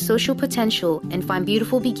 expand into social potential, and find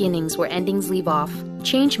beautiful beginnings where endings leave off.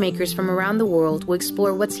 Changemakers from around the world will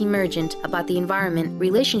explore what's emergent about the environment,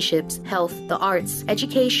 relationships, health, the arts,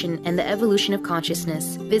 education, and the evolution of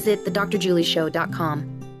consciousness. Visit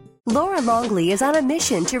thedrjulieshow.com. Laura Longley is on a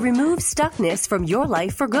mission to remove stuckness from your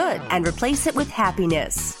life for good and replace it with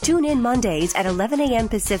happiness. Tune in Mondays at 11 a.m.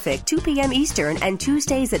 Pacific, 2 p.m. Eastern, and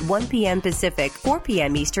Tuesdays at 1 p.m. Pacific, 4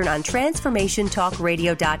 p.m. Eastern on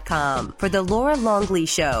TransformationTalkRadio.com for The Laura Longley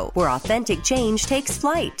Show, where authentic change takes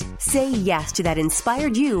flight. Say yes to that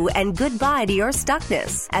inspired you and goodbye to your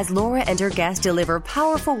stuckness as Laura and her guests deliver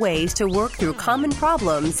powerful ways to work through common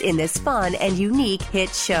problems in this fun and unique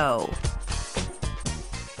hit show.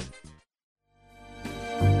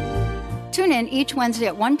 Tune in each Wednesday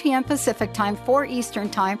at 1 p.m. Pacific Time, 4 Eastern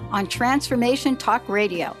Time on Transformation Talk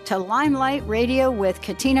Radio to Limelight Radio with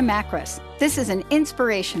Katina Makris. This is an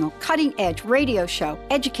inspirational, cutting-edge radio show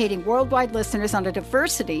educating worldwide listeners on a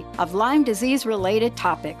diversity of Lyme disease-related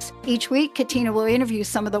topics. Each week, Katina will interview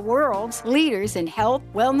some of the world's leaders in health,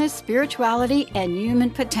 wellness, spirituality, and human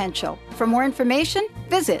potential. For more information,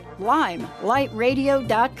 visit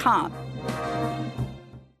limelightradio.com.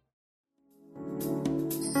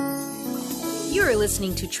 You are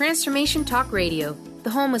listening to Transformation Talk Radio, the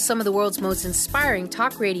home of some of the world's most inspiring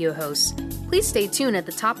talk radio hosts. Please stay tuned at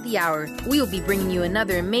the top of the hour. We will be bringing you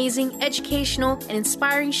another amazing, educational, and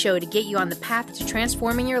inspiring show to get you on the path to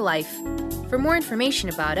transforming your life. For more information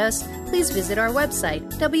about us, please visit our website,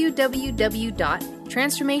 www.transformationtalkradio.com.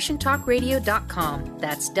 www.transformationtalkradio.com.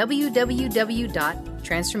 That's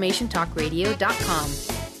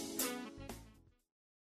www.transformationtalkradio.com.